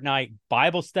Fortnite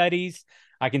Bible studies.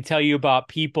 I can tell you about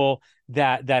people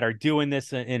that are doing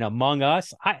this in Among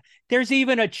Us. There's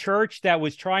even a church that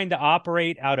was trying to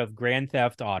operate out of Grand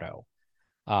Theft Auto.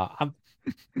 I'm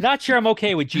not sure I'm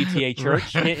okay with GTA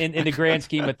Church Right. in the grand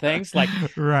scheme of things. Like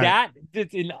Right.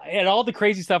 that, and all the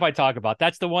crazy stuff I talk about.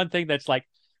 That's the one thing that's like,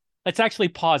 let's actually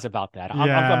pause about that. Yeah,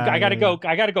 I gotta yeah, go.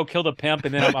 I gotta go kill the pimp,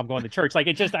 and then I'm going to church. Like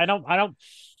it just, I don't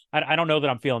know that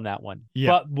I'm feeling that one.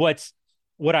 yeah. But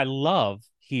what I love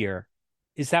here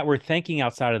is that we're thinking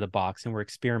outside of the box and we're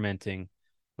experimenting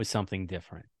with something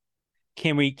different.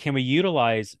 Can we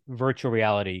utilize virtual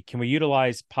reality? Can we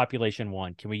utilize Population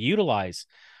One?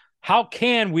 How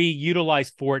can we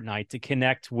utilize Fortnite to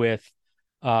connect with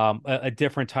a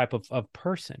different type of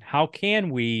person? How can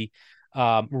we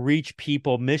reach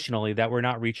people missionally that we're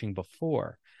not reaching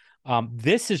before?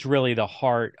 This is really the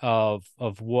heart of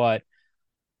what,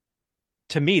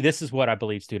 to me, this is what I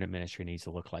believe student ministry needs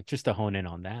to look like, just to hone in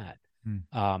on that.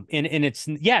 Hmm. And it's,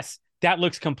 yes, that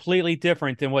looks completely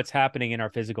different than what's happening in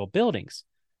our physical buildings.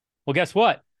 Well, guess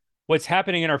what? What's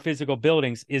happening in our physical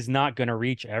buildings is not going to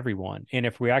reach everyone. And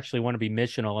if we actually want to be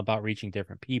missional about reaching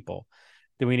different people,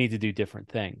 then we need to do different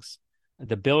things.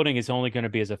 The building is only going to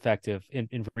be as effective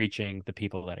in reaching the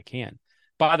people that it can.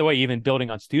 By the way, even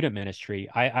building on student ministry,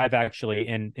 I've actually,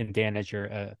 and Dan, as you're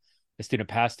a student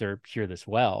pastor, hear this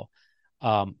well.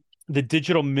 The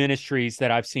digital ministries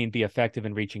that I've seen be effective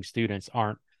in reaching students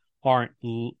aren't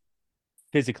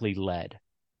physically led,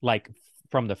 like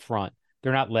from the front.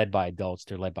 They're not led by adults,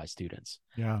 they're led by students.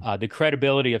 Yeah. The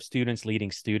credibility of students leading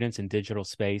students in digital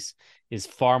space is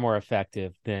far more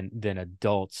effective than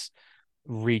adults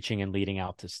reaching and leading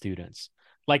out to students.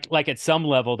 Like at some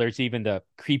level, there's even the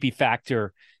creepy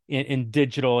factor in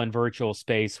digital and virtual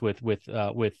space with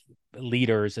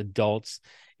leaders, adults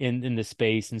in the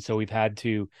space. And so we've had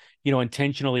to,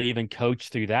 intentionally even coach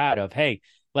through that of, hey,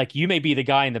 like you may be the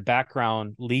guy in the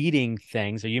background leading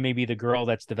things, or you may be the girl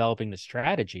that's developing the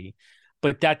strategy,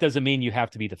 but that doesn't mean you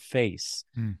have to be the face.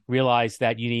 Realize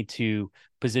that you need to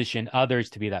position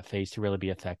others to be that face to really be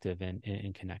effective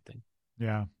in connecting.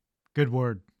 Yeah. Good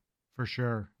word for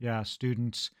sure. Yeah.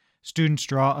 Students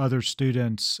draw other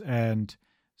students, and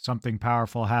something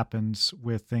powerful happens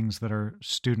with things that are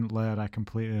student led. I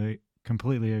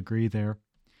completely agree there.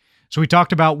 So we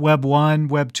talked about Web 1,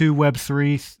 Web 2, Web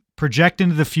 3. Project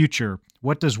into the future.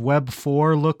 What does Web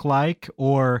 4 look like,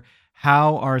 or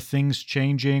how are things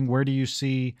changing? Where do you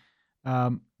see,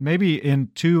 maybe in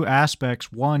two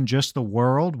aspects? One, just the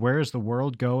world. Where is the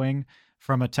world going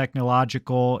from a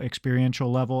technological,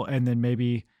 experiential level? And then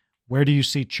maybe where do you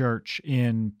see church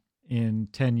in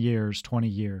 10 years, 20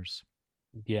 years?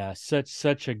 Yeah,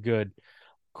 such a good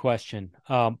question.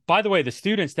 By the way, the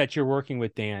students that you're working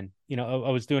with, Dan, I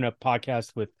was doing a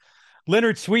podcast with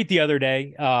Leonard Sweet the other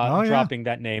day, Oh, yeah. dropping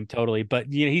that name totally, but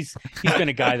he's been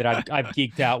a guy that I've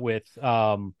geeked out with.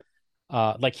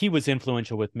 Like he was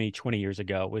influential with me 20 years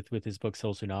ago with his book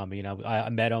Soul Tsunami. And I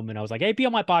met him and I was like, hey, be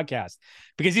on my podcast,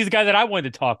 because he's the guy that I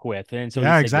wanted to talk with. And so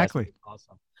Yeah, he said, exactly. yes,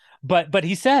 awesome. But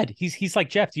he said, he's like,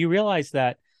 Jeff, do you realize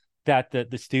that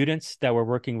the students that we're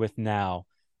working with now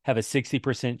have a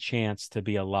 60% chance to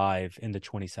be alive in the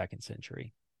 22nd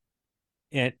century?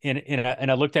 And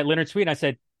I looked at Leonard Sweet and I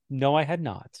said, no, I had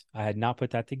not. I had not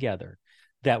put that together.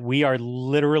 That we are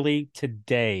literally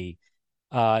today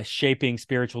shaping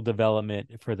spiritual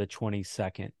development for the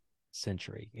 22nd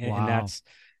century, and Wow.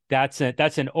 that's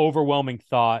an overwhelming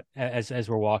thought as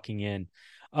we're walking in.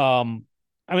 I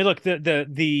mean, look,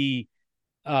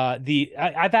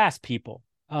 I've asked people,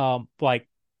 like,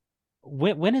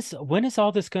 when is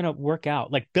all this going to work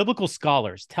out? Like biblical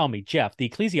scholars tell me, Jeff, the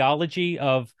ecclesiology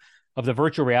of the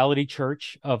virtual reality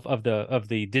church, of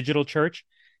the digital church,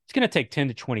 it's going to take 10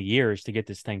 to 20 years to get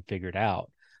this thing figured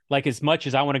out. Like as much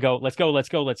as I want to go, let's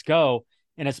go.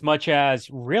 And as much as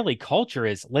really culture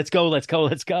is, let's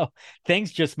go.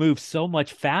 Things just move so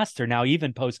much faster now,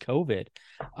 even post COVID.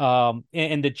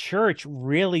 And the church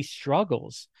really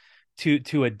struggles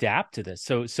to adapt to this.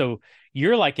 So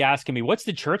you're like asking me, what's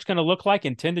the church going to look like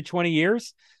in 10 to 20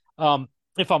 years?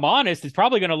 If I'm honest, it's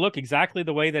probably going to look exactly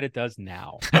the way that it does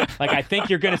now. Like I think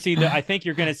you're going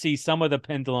to see some of the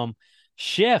pendulum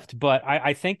shift, but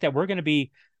I think that we're going to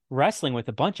be wrestling with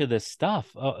a bunch of this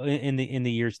stuff in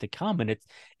the years to come, and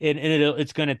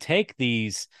it's going to take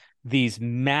these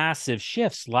massive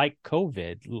shifts like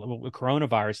COVID,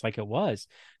 coronavirus, like it was,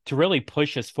 to really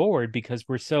push us forward, because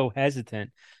we're so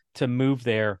hesitant to move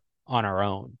there on our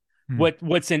own.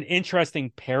 What's an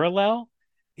interesting parallel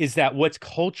is that what's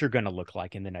culture going to look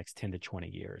like in the next 10 to 20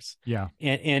 years? Yeah.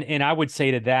 And I would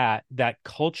say to that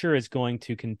culture is going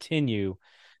to continue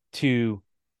to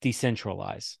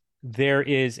decentralize. There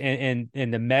is, and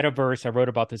the metaverse, I wrote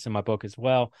about this in my book as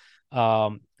well.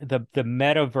 The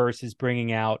metaverse is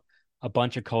bringing out a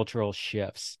bunch of cultural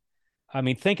shifts. I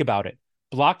mean, think about it.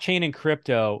 Blockchain and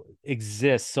crypto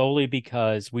exist solely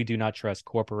because we do not trust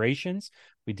corporations,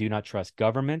 we do not trust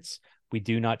governments, we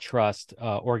do not trust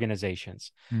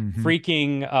organizations. Mm-hmm.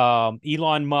 Freaking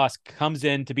Elon Musk comes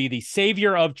in to be the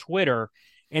savior of Twitter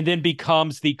and then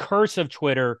becomes the curse of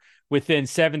Twitter within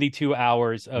 72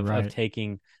 hours of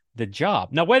taking the job.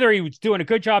 Now, whether he was doing a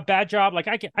good job, bad job, like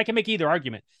I can make either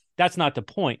argument. That's not the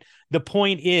point. The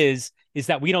point is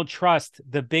that we don't trust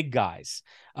the big guys.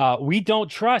 We don't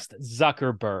trust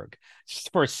Zuckerberg.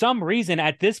 For some reason,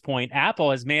 at this point,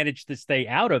 Apple has managed to stay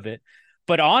out of it.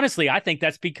 But honestly, I think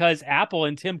that's because Apple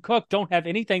and Tim Cook don't have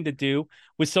anything to do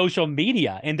with social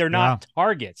media, and they're not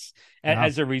targets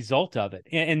as a result of it.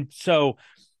 And so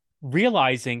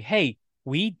realizing, hey,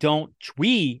 we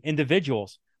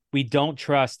individuals, we don't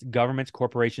trust governments,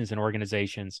 corporations, and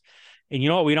organizations. And you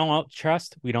know what we don't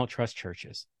trust? We don't trust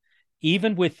churches.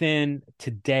 Even within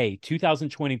today,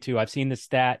 2022, I've seen the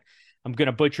stat. I'm going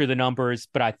to butcher the numbers,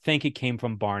 but I think it came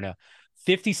from Barna.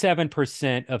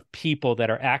 57% of people that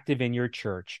are active in your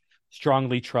church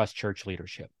strongly trust church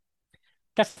leadership.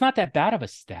 That's not that bad of a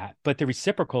stat, but the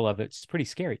reciprocal of it's pretty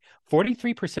scary.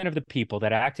 43% of the people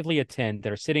that actively attend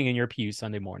that are sitting in your pew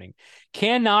Sunday morning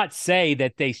cannot say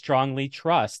that they strongly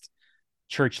trust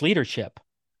church leadership.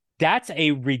 That's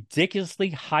a ridiculously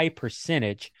high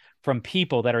percentage from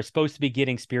people that are supposed to be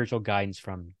getting spiritual guidance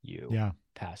from you,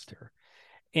 pastor.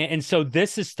 And so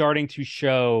this is starting to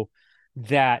show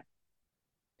that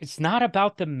it's not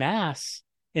about the mass,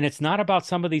 and it's not about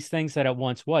some of these things that it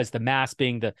once was, the mass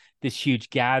being this huge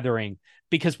gathering,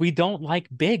 because we don't like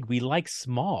big, we like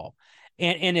small.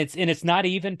 And it's not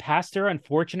even, pastor,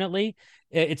 unfortunately,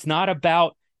 it's not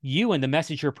about you and the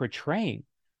message you're portraying.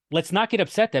 Let's not get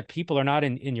upset that people are not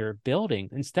in your building.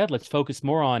 Instead, let's focus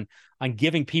more on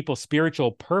giving people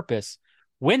spiritual purpose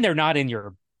when they're not in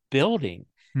your building,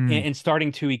 and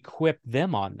starting to equip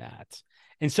them on that.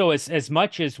 And so as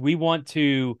much as we want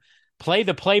to play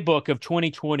the playbook of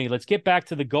 2020, let's get back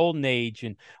to the golden age.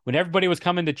 And when everybody was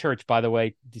coming to church, by the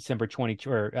way, December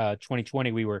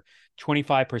 2020, we were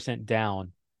 25%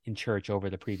 down in church over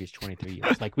the previous 23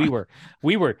 years. Like we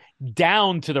were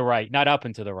down to the right, not up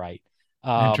and to the right.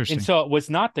 And so it was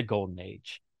not the golden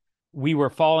age. We were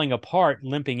falling apart,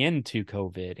 limping into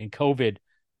COVID, and COVID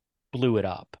blew it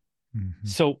up. Mm-hmm.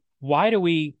 So why do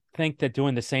we think that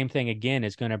doing the same thing again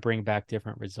is going to bring back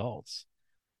different results?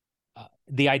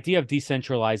 The idea of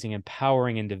decentralizing,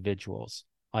 empowering individuals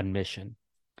on mission.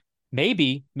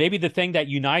 Maybe the thing that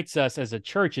unites us as a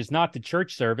church is not the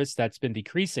church service that's been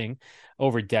decreasing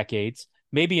over decades.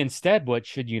 Maybe instead what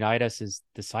should unite us is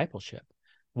discipleship.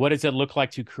 What does it look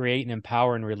like to create and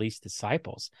empower and release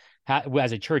disciples?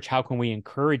 As a church, how can we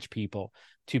encourage people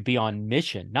to be on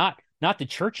mission? Not the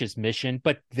church's mission,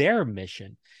 but their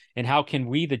mission. And how can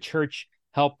we, the church,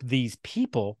 help these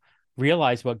people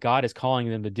realize what God is calling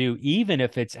them to do, even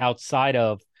if it's outside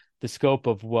of the scope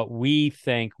of what we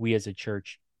think we as a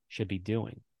church should be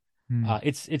doing?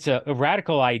 It's a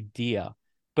radical idea,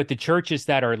 but the churches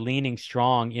that are leaning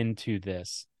strong into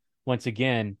this, once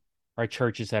again, are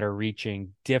churches that are reaching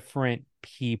different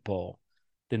people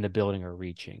than the building are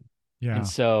reaching. Yeah. And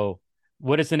so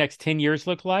what does the next 10 years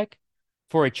look like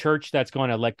for a church that's going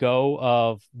to let go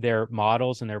of their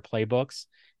models and their playbooks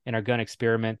and are going to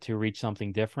experiment to reach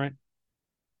something different?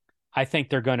 I think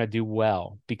they're going to do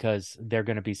well because they're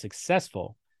going to be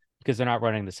successful because they're not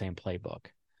running the same playbook.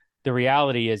 The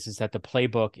reality is that the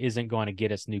playbook isn't going to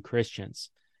get us new Christians.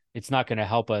 It's not going to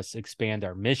help us expand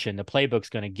our mission. The playbook's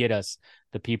going to get us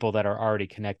the people that are already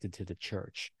connected to the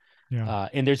church. Yeah.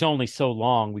 And there's only so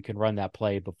long we can run that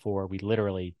play before we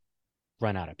literally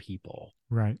run out of people.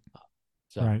 Right.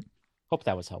 So hope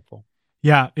that was helpful.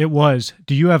 Yeah, it was.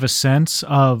 Do you have a sense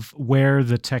of where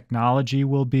the technology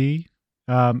will be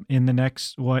in the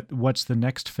next, what's the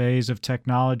next phase of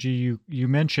technology? You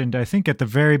mentioned, I think at the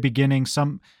very beginning,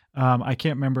 I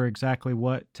can't remember exactly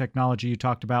what technology you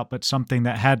talked about, but something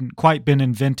that hadn't quite been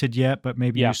invented yet, but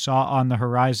maybe you saw on the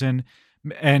horizon.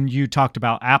 And you talked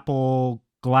about Apple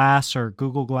Glass or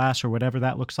Google Glass or whatever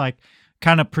that looks like.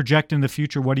 Kind of project in the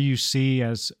future, what do you see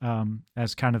as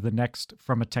kind of the next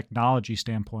from a technology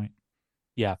standpoint?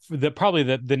 Yeah, probably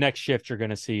the next shift you're going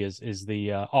to see is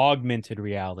the augmented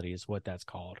reality is what that's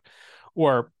called,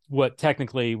 or what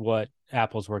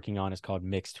Apple's working on is called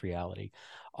mixed reality.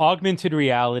 Augmented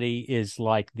reality is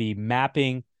like the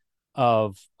mapping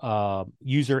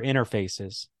user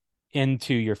interfaces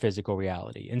into your physical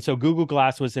reality. And so Google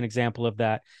Glass was an example of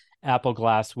that. Apple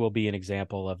Glass will be an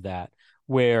example of that,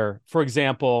 where, for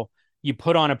example, you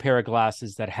put on a pair of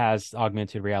glasses that has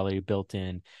augmented reality built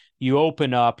in. You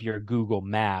open up your Google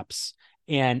Maps,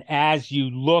 and as you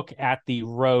look at the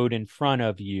road in front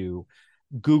of you,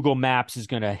 Google Maps is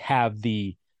going to have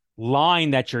the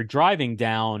line that you're driving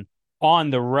down on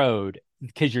the road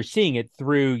because you're seeing it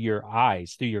through your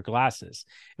eyes, through your glasses.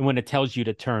 And when it tells you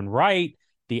to turn right,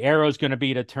 the arrow is going to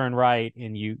be to turn right,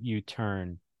 and you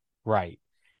turn right.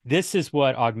 This is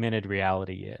what augmented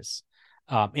reality is.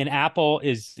 And Apple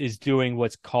is doing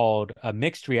what's called a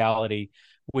mixed reality,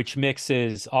 which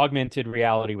mixes augmented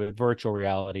reality with virtual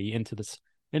reality into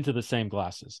the same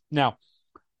glasses. Now,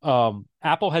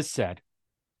 Apple has said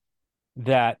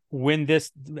that when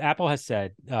this Apple has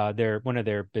said, they're one of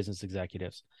their business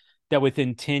executives, that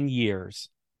within 10 years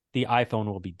the iPhone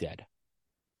will be dead,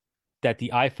 that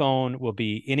the iPhone will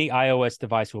be, any iOS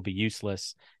device will be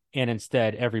useless, and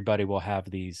instead everybody will have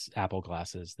these Apple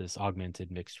glasses, this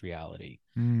augmented mixed reality.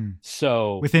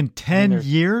 So within 10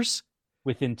 years,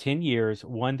 within 10 years,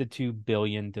 1 to 2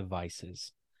 billion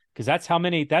devices, because that's how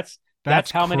many that's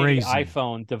how many crazy.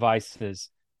 iPhone devices.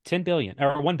 10 billion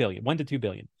or 1 billion, 1 to 2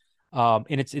 billion. And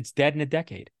it's dead in a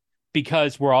decade,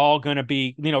 because we're all going to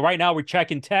be, right now we're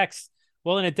checking text.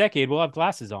 Well, in a decade we'll have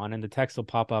glasses on and the text will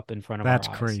pop up in front of That's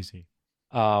our eyes. crazy.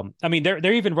 I mean,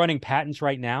 they're even running patents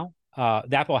right now.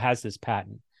 Apple has this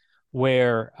patent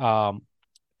where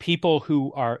people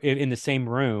who are in the same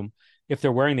room, if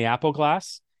they're wearing the Apple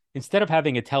Glass, instead of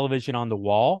having a television on the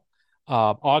wall,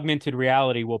 augmented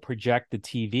reality will project the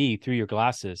TV through your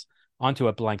glasses onto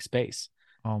a blank space.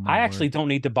 Oh my I actually word. don't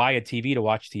need to buy a TV to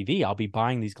watch TV. I'll be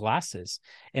buying these glasses,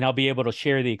 and I'll be able to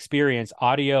share the experience,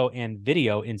 audio and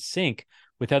video, in sync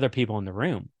with other people in the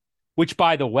room, which,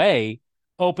 by the way,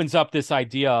 opens up this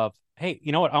idea of, hey,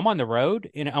 you know what? I'm on the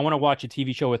road and I want to watch a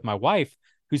TV show with my wife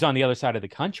who's on the other side of the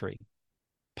country.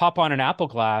 Pop on an Apple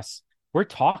Glass. We're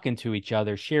talking to each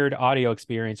other, shared audio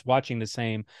experience, watching the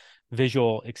same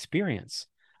visual experience.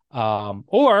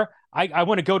 Or I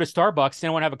want to go to Starbucks and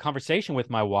I want to have a conversation with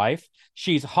my wife.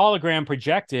 She's hologram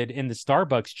projected in the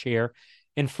Starbucks chair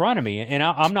in front of me, and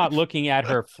I'm not looking at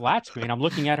her flat screen. I'm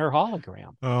looking at her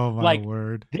hologram. Oh my Like,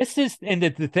 word. this is, and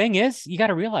the thing is, you got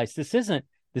to realize this isn't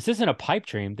a pipe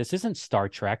dream. This isn't Star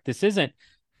Trek. This isn't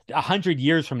 100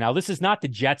 years from now. This is not the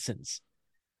Jetsons.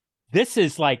 This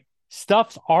is like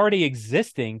stuff's already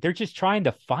existing. They're just trying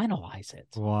to finalize it.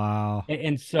 Wow.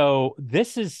 And so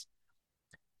this is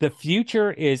the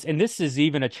future is, and this is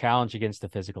even a challenge against the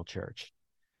physical church,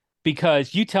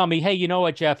 because you tell me, hey, you know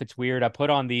what, Jeff, it's weird. I put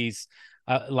on these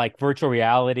like virtual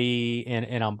reality,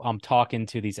 and I'm talking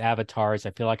to these avatars.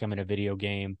 I feel like I'm in a video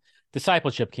game.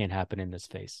 Discipleship can't happen in this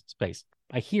space.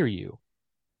 I hear you.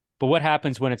 But what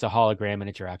happens when it's a hologram and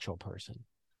it's your actual person?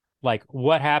 Like,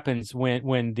 what happens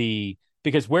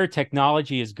because where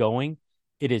technology is going,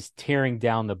 it is tearing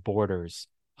down the borders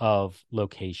of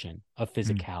location, of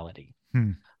physicality.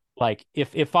 Like,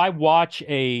 if I walk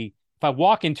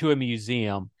into a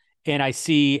museum and I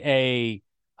see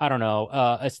I don't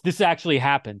know, this actually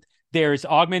happened. There's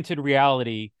augmented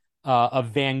reality of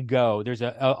Van Gogh. There's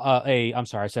I'm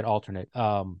sorry, I said alternate.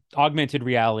 Augmented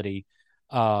reality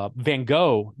Van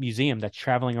Gogh museum that's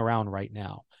traveling around right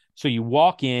now. So you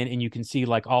walk in and you can see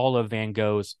like all of Van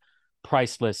Gogh's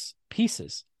priceless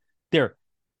pieces. They're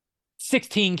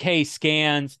 16K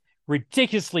scans,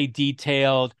 ridiculously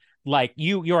detailed, like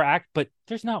your act, but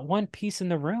there's not one piece in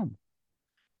the room.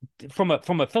 From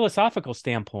a philosophical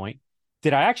standpoint,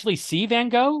 did I actually see Van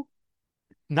Gogh?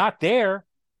 Not there,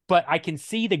 but I can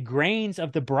see the grains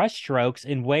of the brushstrokes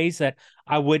in ways that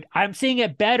I'm seeing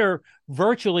it better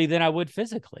virtually than I would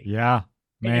physically. Yeah,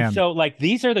 man. And so, like,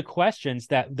 these are the questions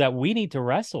that we need to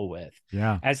wrestle with,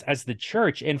 yeah, as the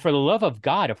church. And for the love of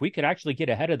God, if we could actually get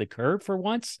ahead of the curve for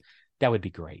once, that would be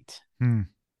great.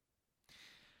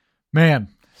 Man,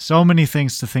 so many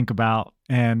things to think about,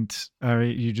 and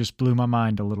you just blew my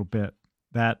mind a little bit.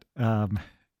 That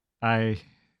I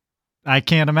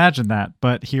can't imagine that,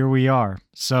 but here we are.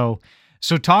 So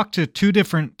talk to two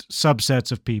different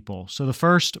subsets of people. So the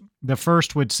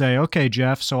first would say, okay,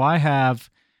 Jeff, so I have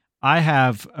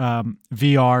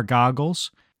VR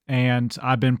goggles and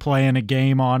I've been playing a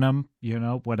game on them,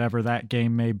 whatever that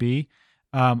game may be.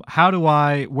 Where do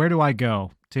I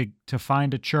go to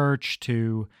find a church?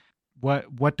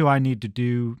 What do I need to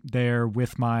do there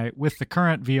with the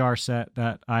current VR set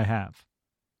that I have?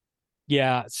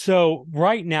 Yeah. So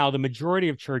right now, the majority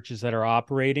of churches that are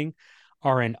operating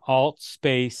are in alt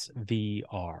space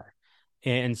VR.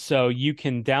 And so you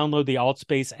can download the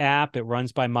AltSpace app. It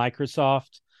runs by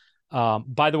Microsoft.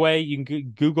 By the way, you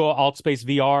can Google AltSpace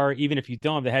VR. Even if you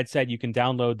don't have the headset, you can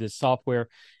download this software.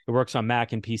 It works on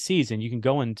Mac and PCs, and you can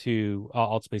go into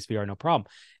AltSpace VR, no problem.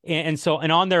 And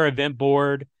on their event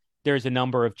board, there's a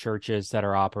number of churches that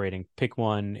are operating. Pick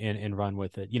one and run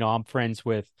with it. I'm friends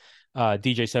with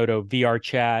DJ Soto VR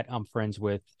Chat. I'm friends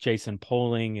with Jason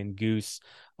Poling and Goose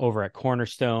over at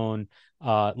Cornerstone.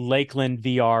 Lakeland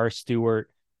VR, Stuart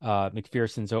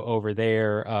McPherson's over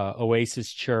there.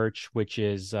 Oasis Church, which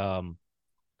is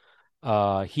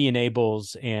He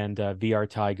Enables, and VR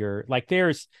Tiger. Like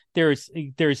there's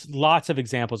lots of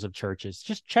examples of churches.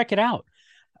 Just check it out.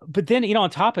 But then,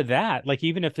 on top of that, like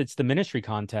even if it's the ministry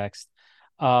context,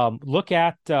 look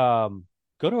at go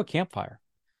to a campfire.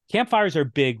 Campfires are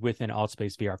big within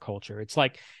AltSpace VR culture. It's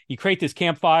like you create this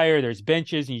campfire, there's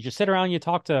benches, and you just sit around and you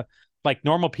talk to like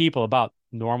normal people about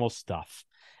normal stuff.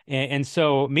 And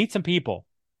so meet some people,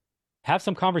 have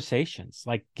some conversations,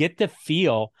 like get the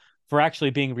feel for actually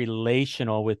being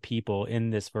relational with people in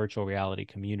this virtual reality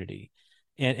community.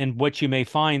 And what you may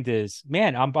find is,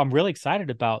 man, I'm really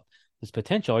excited about this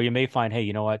potential. Or you may find, hey,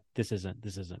 you know what, this isn't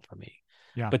for me.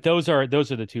 Yeah. But those are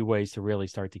the two ways to really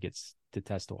start to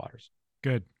test the waters.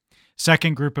 Good.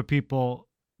 Second group of people,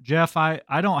 Jeff, I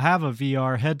don't have a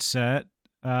VR headset.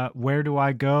 Where do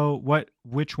I go?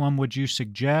 Which one would you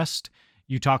suggest?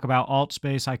 You talk about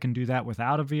AltSpace. I can do that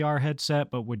without a VR headset,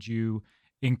 but would you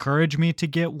encourage me to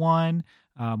get one?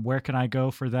 Where can I go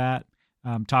for that?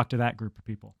 Talk to that group of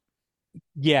people.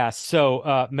 Yeah,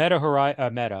 so Meta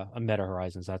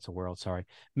Horizons, that's a world, sorry.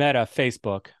 Meta,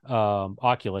 Facebook,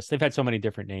 Oculus, they've had so many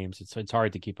different names, it's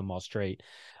hard to keep them all straight.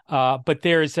 But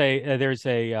there's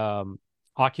a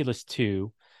Oculus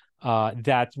 2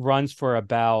 that runs for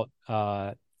about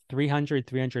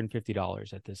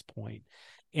 $350 at this point.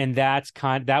 And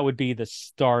that would be the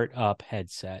startup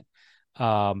headset.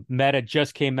 Meta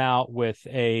just came out with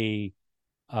a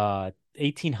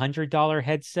 $1,800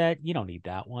 headset. You don't need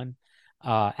that one.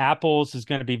 Apple's is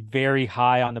going to be very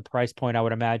high on the price point, I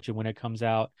would imagine, when it comes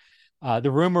out.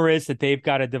 The rumor is that they've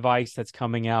got a device that's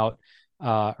coming out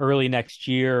early next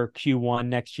year, Q1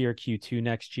 next year, Q2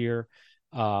 next year.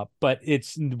 But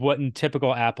it's what in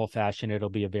typical Apple fashion, it'll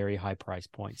be a very high price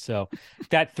point. So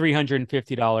that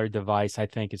 $350 device, I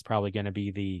think, is probably going to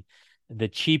be the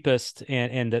cheapest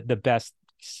and the best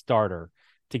starter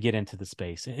to get into the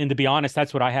space. And to be honest,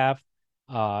 that's what I have.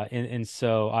 And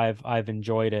so I've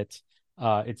enjoyed it.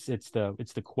 It's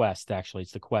the Quest, actually.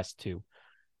 It's the Quest 2.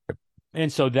 And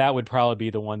so that would probably be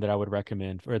the one that I would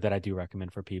recommend, or that I do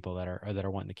recommend for people that are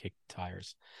wanting to kick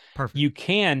tires. Perfect. You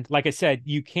can, like I said,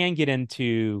 you can get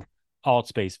into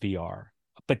AltSpace VR,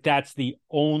 but that's the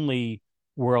only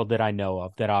world that I know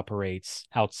of that operates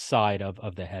outside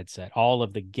of the headset. All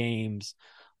of the games,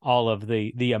 all of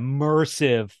the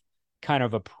immersive kind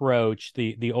of approach,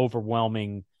 the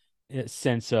overwhelming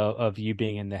sense of you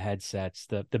being in the headsets,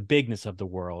 the bigness of the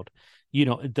world,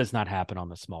 it does not happen on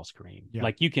the small screen. Yeah.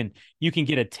 Like you can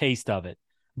get a taste of it,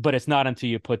 but it's not until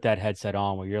you put that headset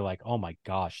on where you're like, oh my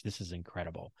gosh, this is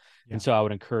incredible. Yeah. And so I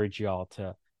would encourage you all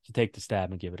to take the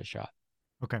stab and give it a shot.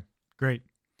 Okay, great.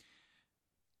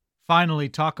 Finally,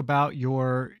 talk about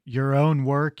your own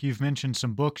work. You've mentioned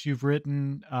some books you've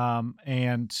written,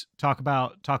 and talk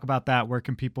about that. Where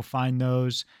can people find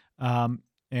those?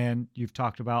 And you've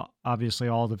talked about obviously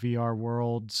all the VR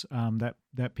worlds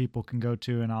that people can go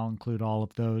to, and I'll include all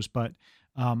of those. But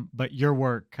your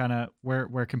work, kind of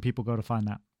where can people go to find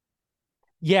that?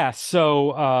 Yeah,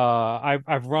 so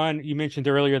I've run. You mentioned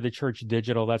earlier the Church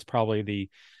Digital. That's probably the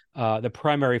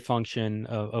primary function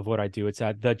of what I do. It's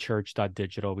at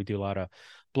thechurch.digital. We do a lot of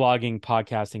blogging,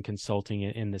 podcasting, consulting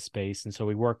in the space, and so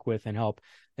we work with and help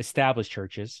established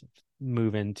churches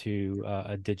move into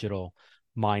a digital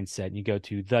mindset. And you go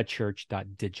to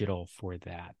thechurch.digital for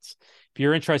that. If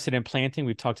you're interested in planting,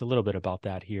 we've talked a little bit about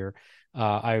that here.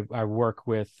 I work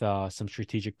with some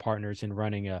strategic partners in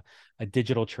running a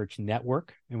digital church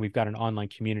network, and we've got an online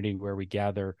community where we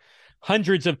gather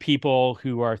hundreds of people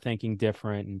who are thinking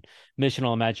different and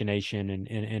missional imagination and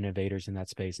innovators in that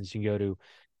space. And so you can go to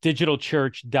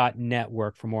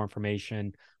digitalchurch.network for more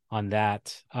information on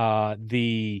that.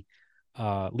 The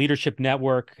Leadership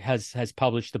Network has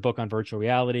published a book on virtual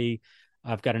reality.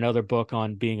 I've got another book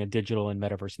on being a digital and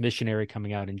metaverse missionary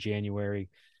coming out in January,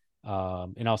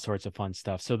 and all sorts of fun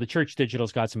stuff. So the Church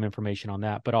Digital's got some information on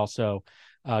that, but also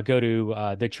go to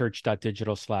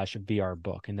thechurch.digital/VR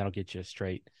book, and that'll get you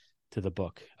straight to the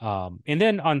book. And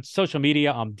then on social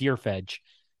media, I'm Deerfedge,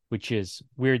 which is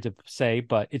weird to say,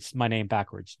 but it's my name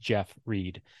backwards, Jeff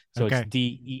Reed. So okay. It's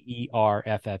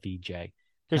DEERFFEJ.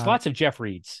 there's lots of Jeff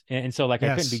Reeds, and so like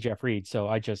I couldn't be Yes. Jeff Reed, so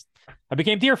I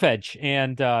became Deer Fedge,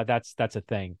 and that's a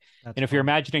thing. That's And if you're fun.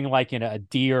 imagining like in a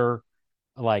deer,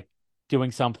 like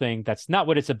doing something, that's not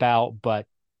what it's about, but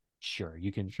sure,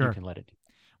 you Sure. can let it do.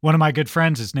 One of my good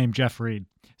friends is named Jeff Reed.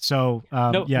 So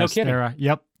No yes, kidding.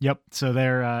 yep.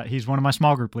 So he's one of my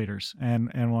small group leaders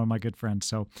and one of my good friends.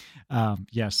 So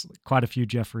yes, quite a few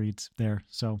Jeff Reeds there.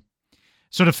 So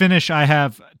to finish, I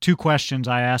have two questions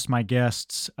I ask my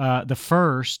guests. The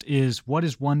first is, what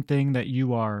is one thing that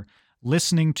you are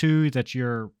listening to, that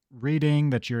you're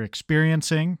reading, that you're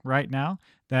experiencing right now,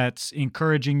 that's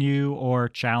encouraging you or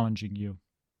challenging you?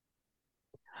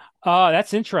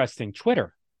 That's interesting.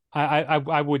 Twitter.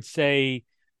 I would say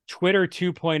Twitter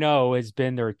 2.0 has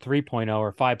been their 3.0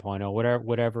 or 5.0,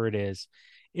 whatever it is.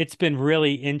 It's been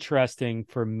really interesting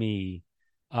for me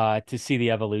to see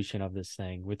the evolution of this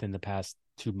thing within the past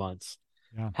 2 months.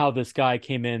 Yeah. How this guy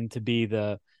came in to be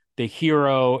the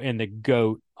hero and the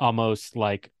GOAT almost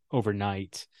like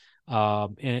overnight.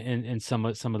 And some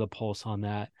of the pulse on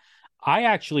that. I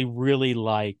actually really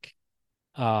like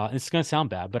it's gonna sound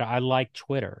bad, but I like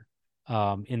Twitter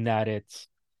in that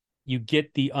you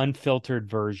get the unfiltered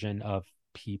version of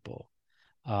people.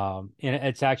 And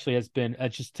it's actually has been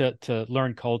just to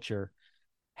learn culture.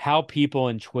 How people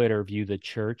in Twitter view the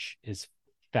church is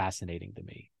fascinating to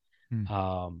me.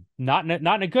 Hmm. Not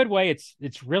in a good way.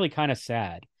 It's really kind of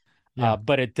sad. Yeah.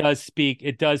 But it does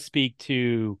speak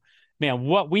to, man,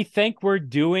 what we think we're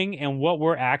doing and what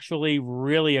we're actually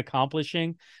really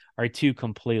accomplishing are two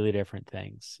completely different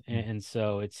things. Hmm. And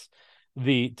so it's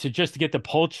to get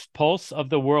the pulse of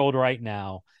the world right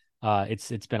now.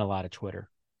 It's been a lot of Twitter.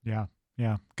 Yeah.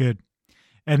 Yeah. Good.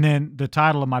 And then the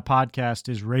title of my podcast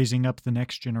is Raising Up the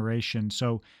Next Generation.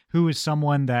 So, who is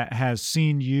someone that has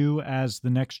seen you as the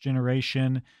next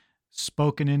generation,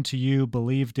 spoken into you,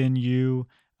 believed in you,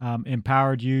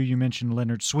 empowered you? You mentioned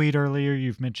Leonard Sweet earlier.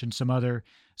 You've mentioned some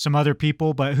other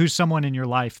people, but who's someone in your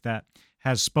life that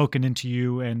has spoken into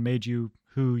you and made you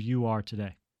who you are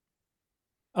today?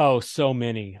 Oh, so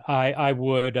many. I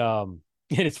would and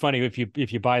it's funny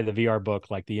if you buy the VR book,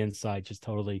 like the inside just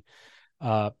totally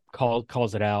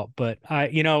calls it out. But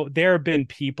there have been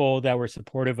people that were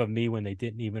supportive of me when they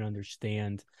didn't even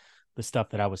understand the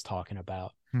stuff that I was talking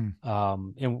about. Hmm.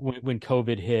 And when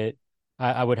COVID hit,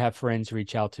 I would have friends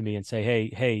reach out to me and say,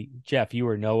 hey, Jeff, you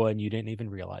were Noah and you didn't even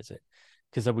realize it,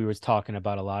 because we was talking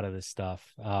about a lot of this stuff.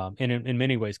 And in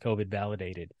many ways, COVID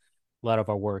validated a lot of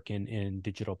our work in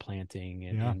digital planting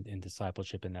and, Yeah. and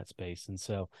discipleship in that space. And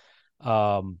so,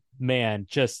 man,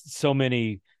 just so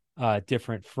many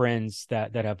different friends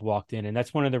that have walked in. And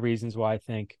that's one of the reasons why I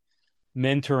think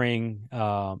mentoring,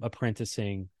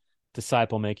 apprenticing,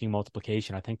 disciple making,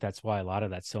 multiplication, I think that's why a lot of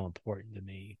that's so important to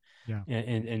me. Yeah.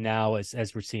 And now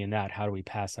as we're seeing that, how do we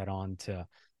pass that on to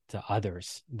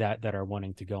others that are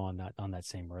wanting to go on that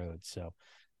same road? So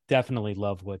definitely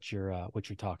love what you're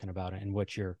talking about and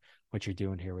what you're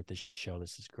doing here with this show.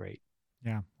 This is great.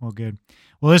 Yeah. Well, good.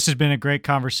 Well, this has been a great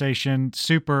conversation.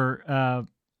 Super.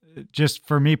 Just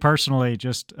for me personally,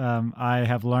 I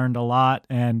have learned a lot,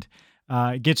 and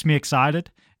it gets me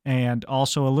excited, and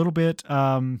also a little bit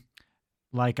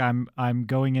like I'm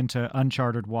going into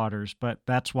uncharted waters. But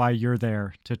that's why you're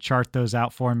there to chart those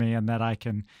out for me, and that I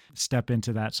can step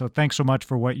into that. So thanks so much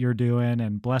for what you're doing,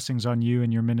 and blessings on you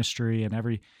and your ministry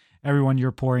and everyone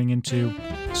you're pouring into.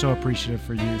 So appreciative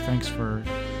for you. Thanks for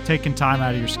taking time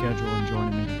out of your schedule and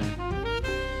joining me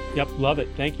today. Yep, love it.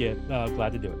 Thank you.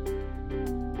 Glad to do it.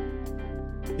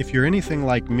 If you're anything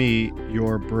like me,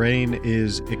 your brain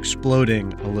is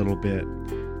exploding a little bit.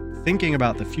 Thinking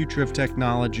about the future of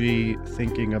technology,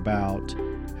 thinking about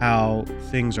how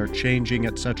things are changing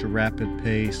at such a rapid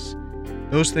pace.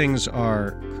 Those things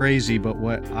are crazy, but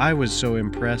what I was so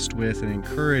impressed with and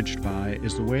encouraged by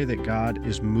is the way that God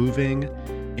is moving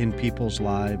in people's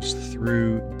lives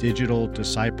through digital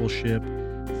discipleship,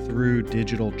 through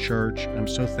digital church. I'm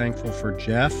so thankful for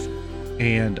Jeff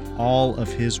and all of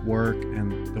his work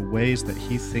and the ways that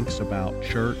he thinks about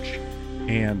church.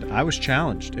 And I was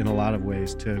challenged in a lot of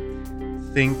ways to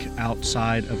think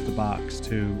outside of the box,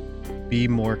 to be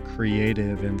more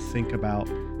creative and think about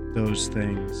those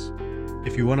things.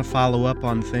 If you want to follow up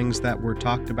on things that were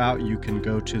talked about, you can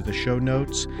go to the show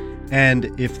notes.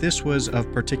 And if this was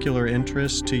of particular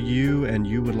interest to you and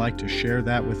you would like to share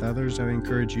that with others, I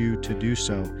encourage you to do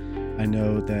so. I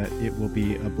know that it will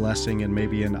be a blessing and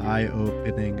maybe an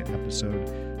eye-opening episode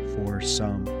for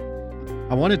some.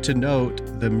 I wanted to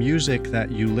note the music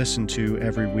that you listen to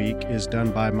every week is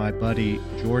done by my buddy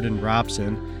Jordan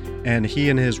Robson, and he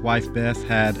and his wife Beth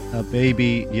had a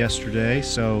baby yesterday,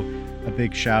 so a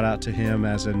big shout out to him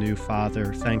as a new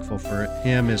father, thankful for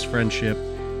him, his friendship,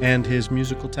 and his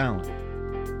musical talent.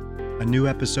 A new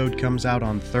episode comes out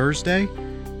on Thursday,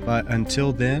 but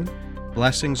until then,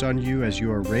 blessings on you as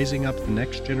you are raising up the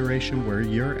next generation where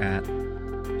you're at.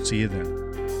 See you then.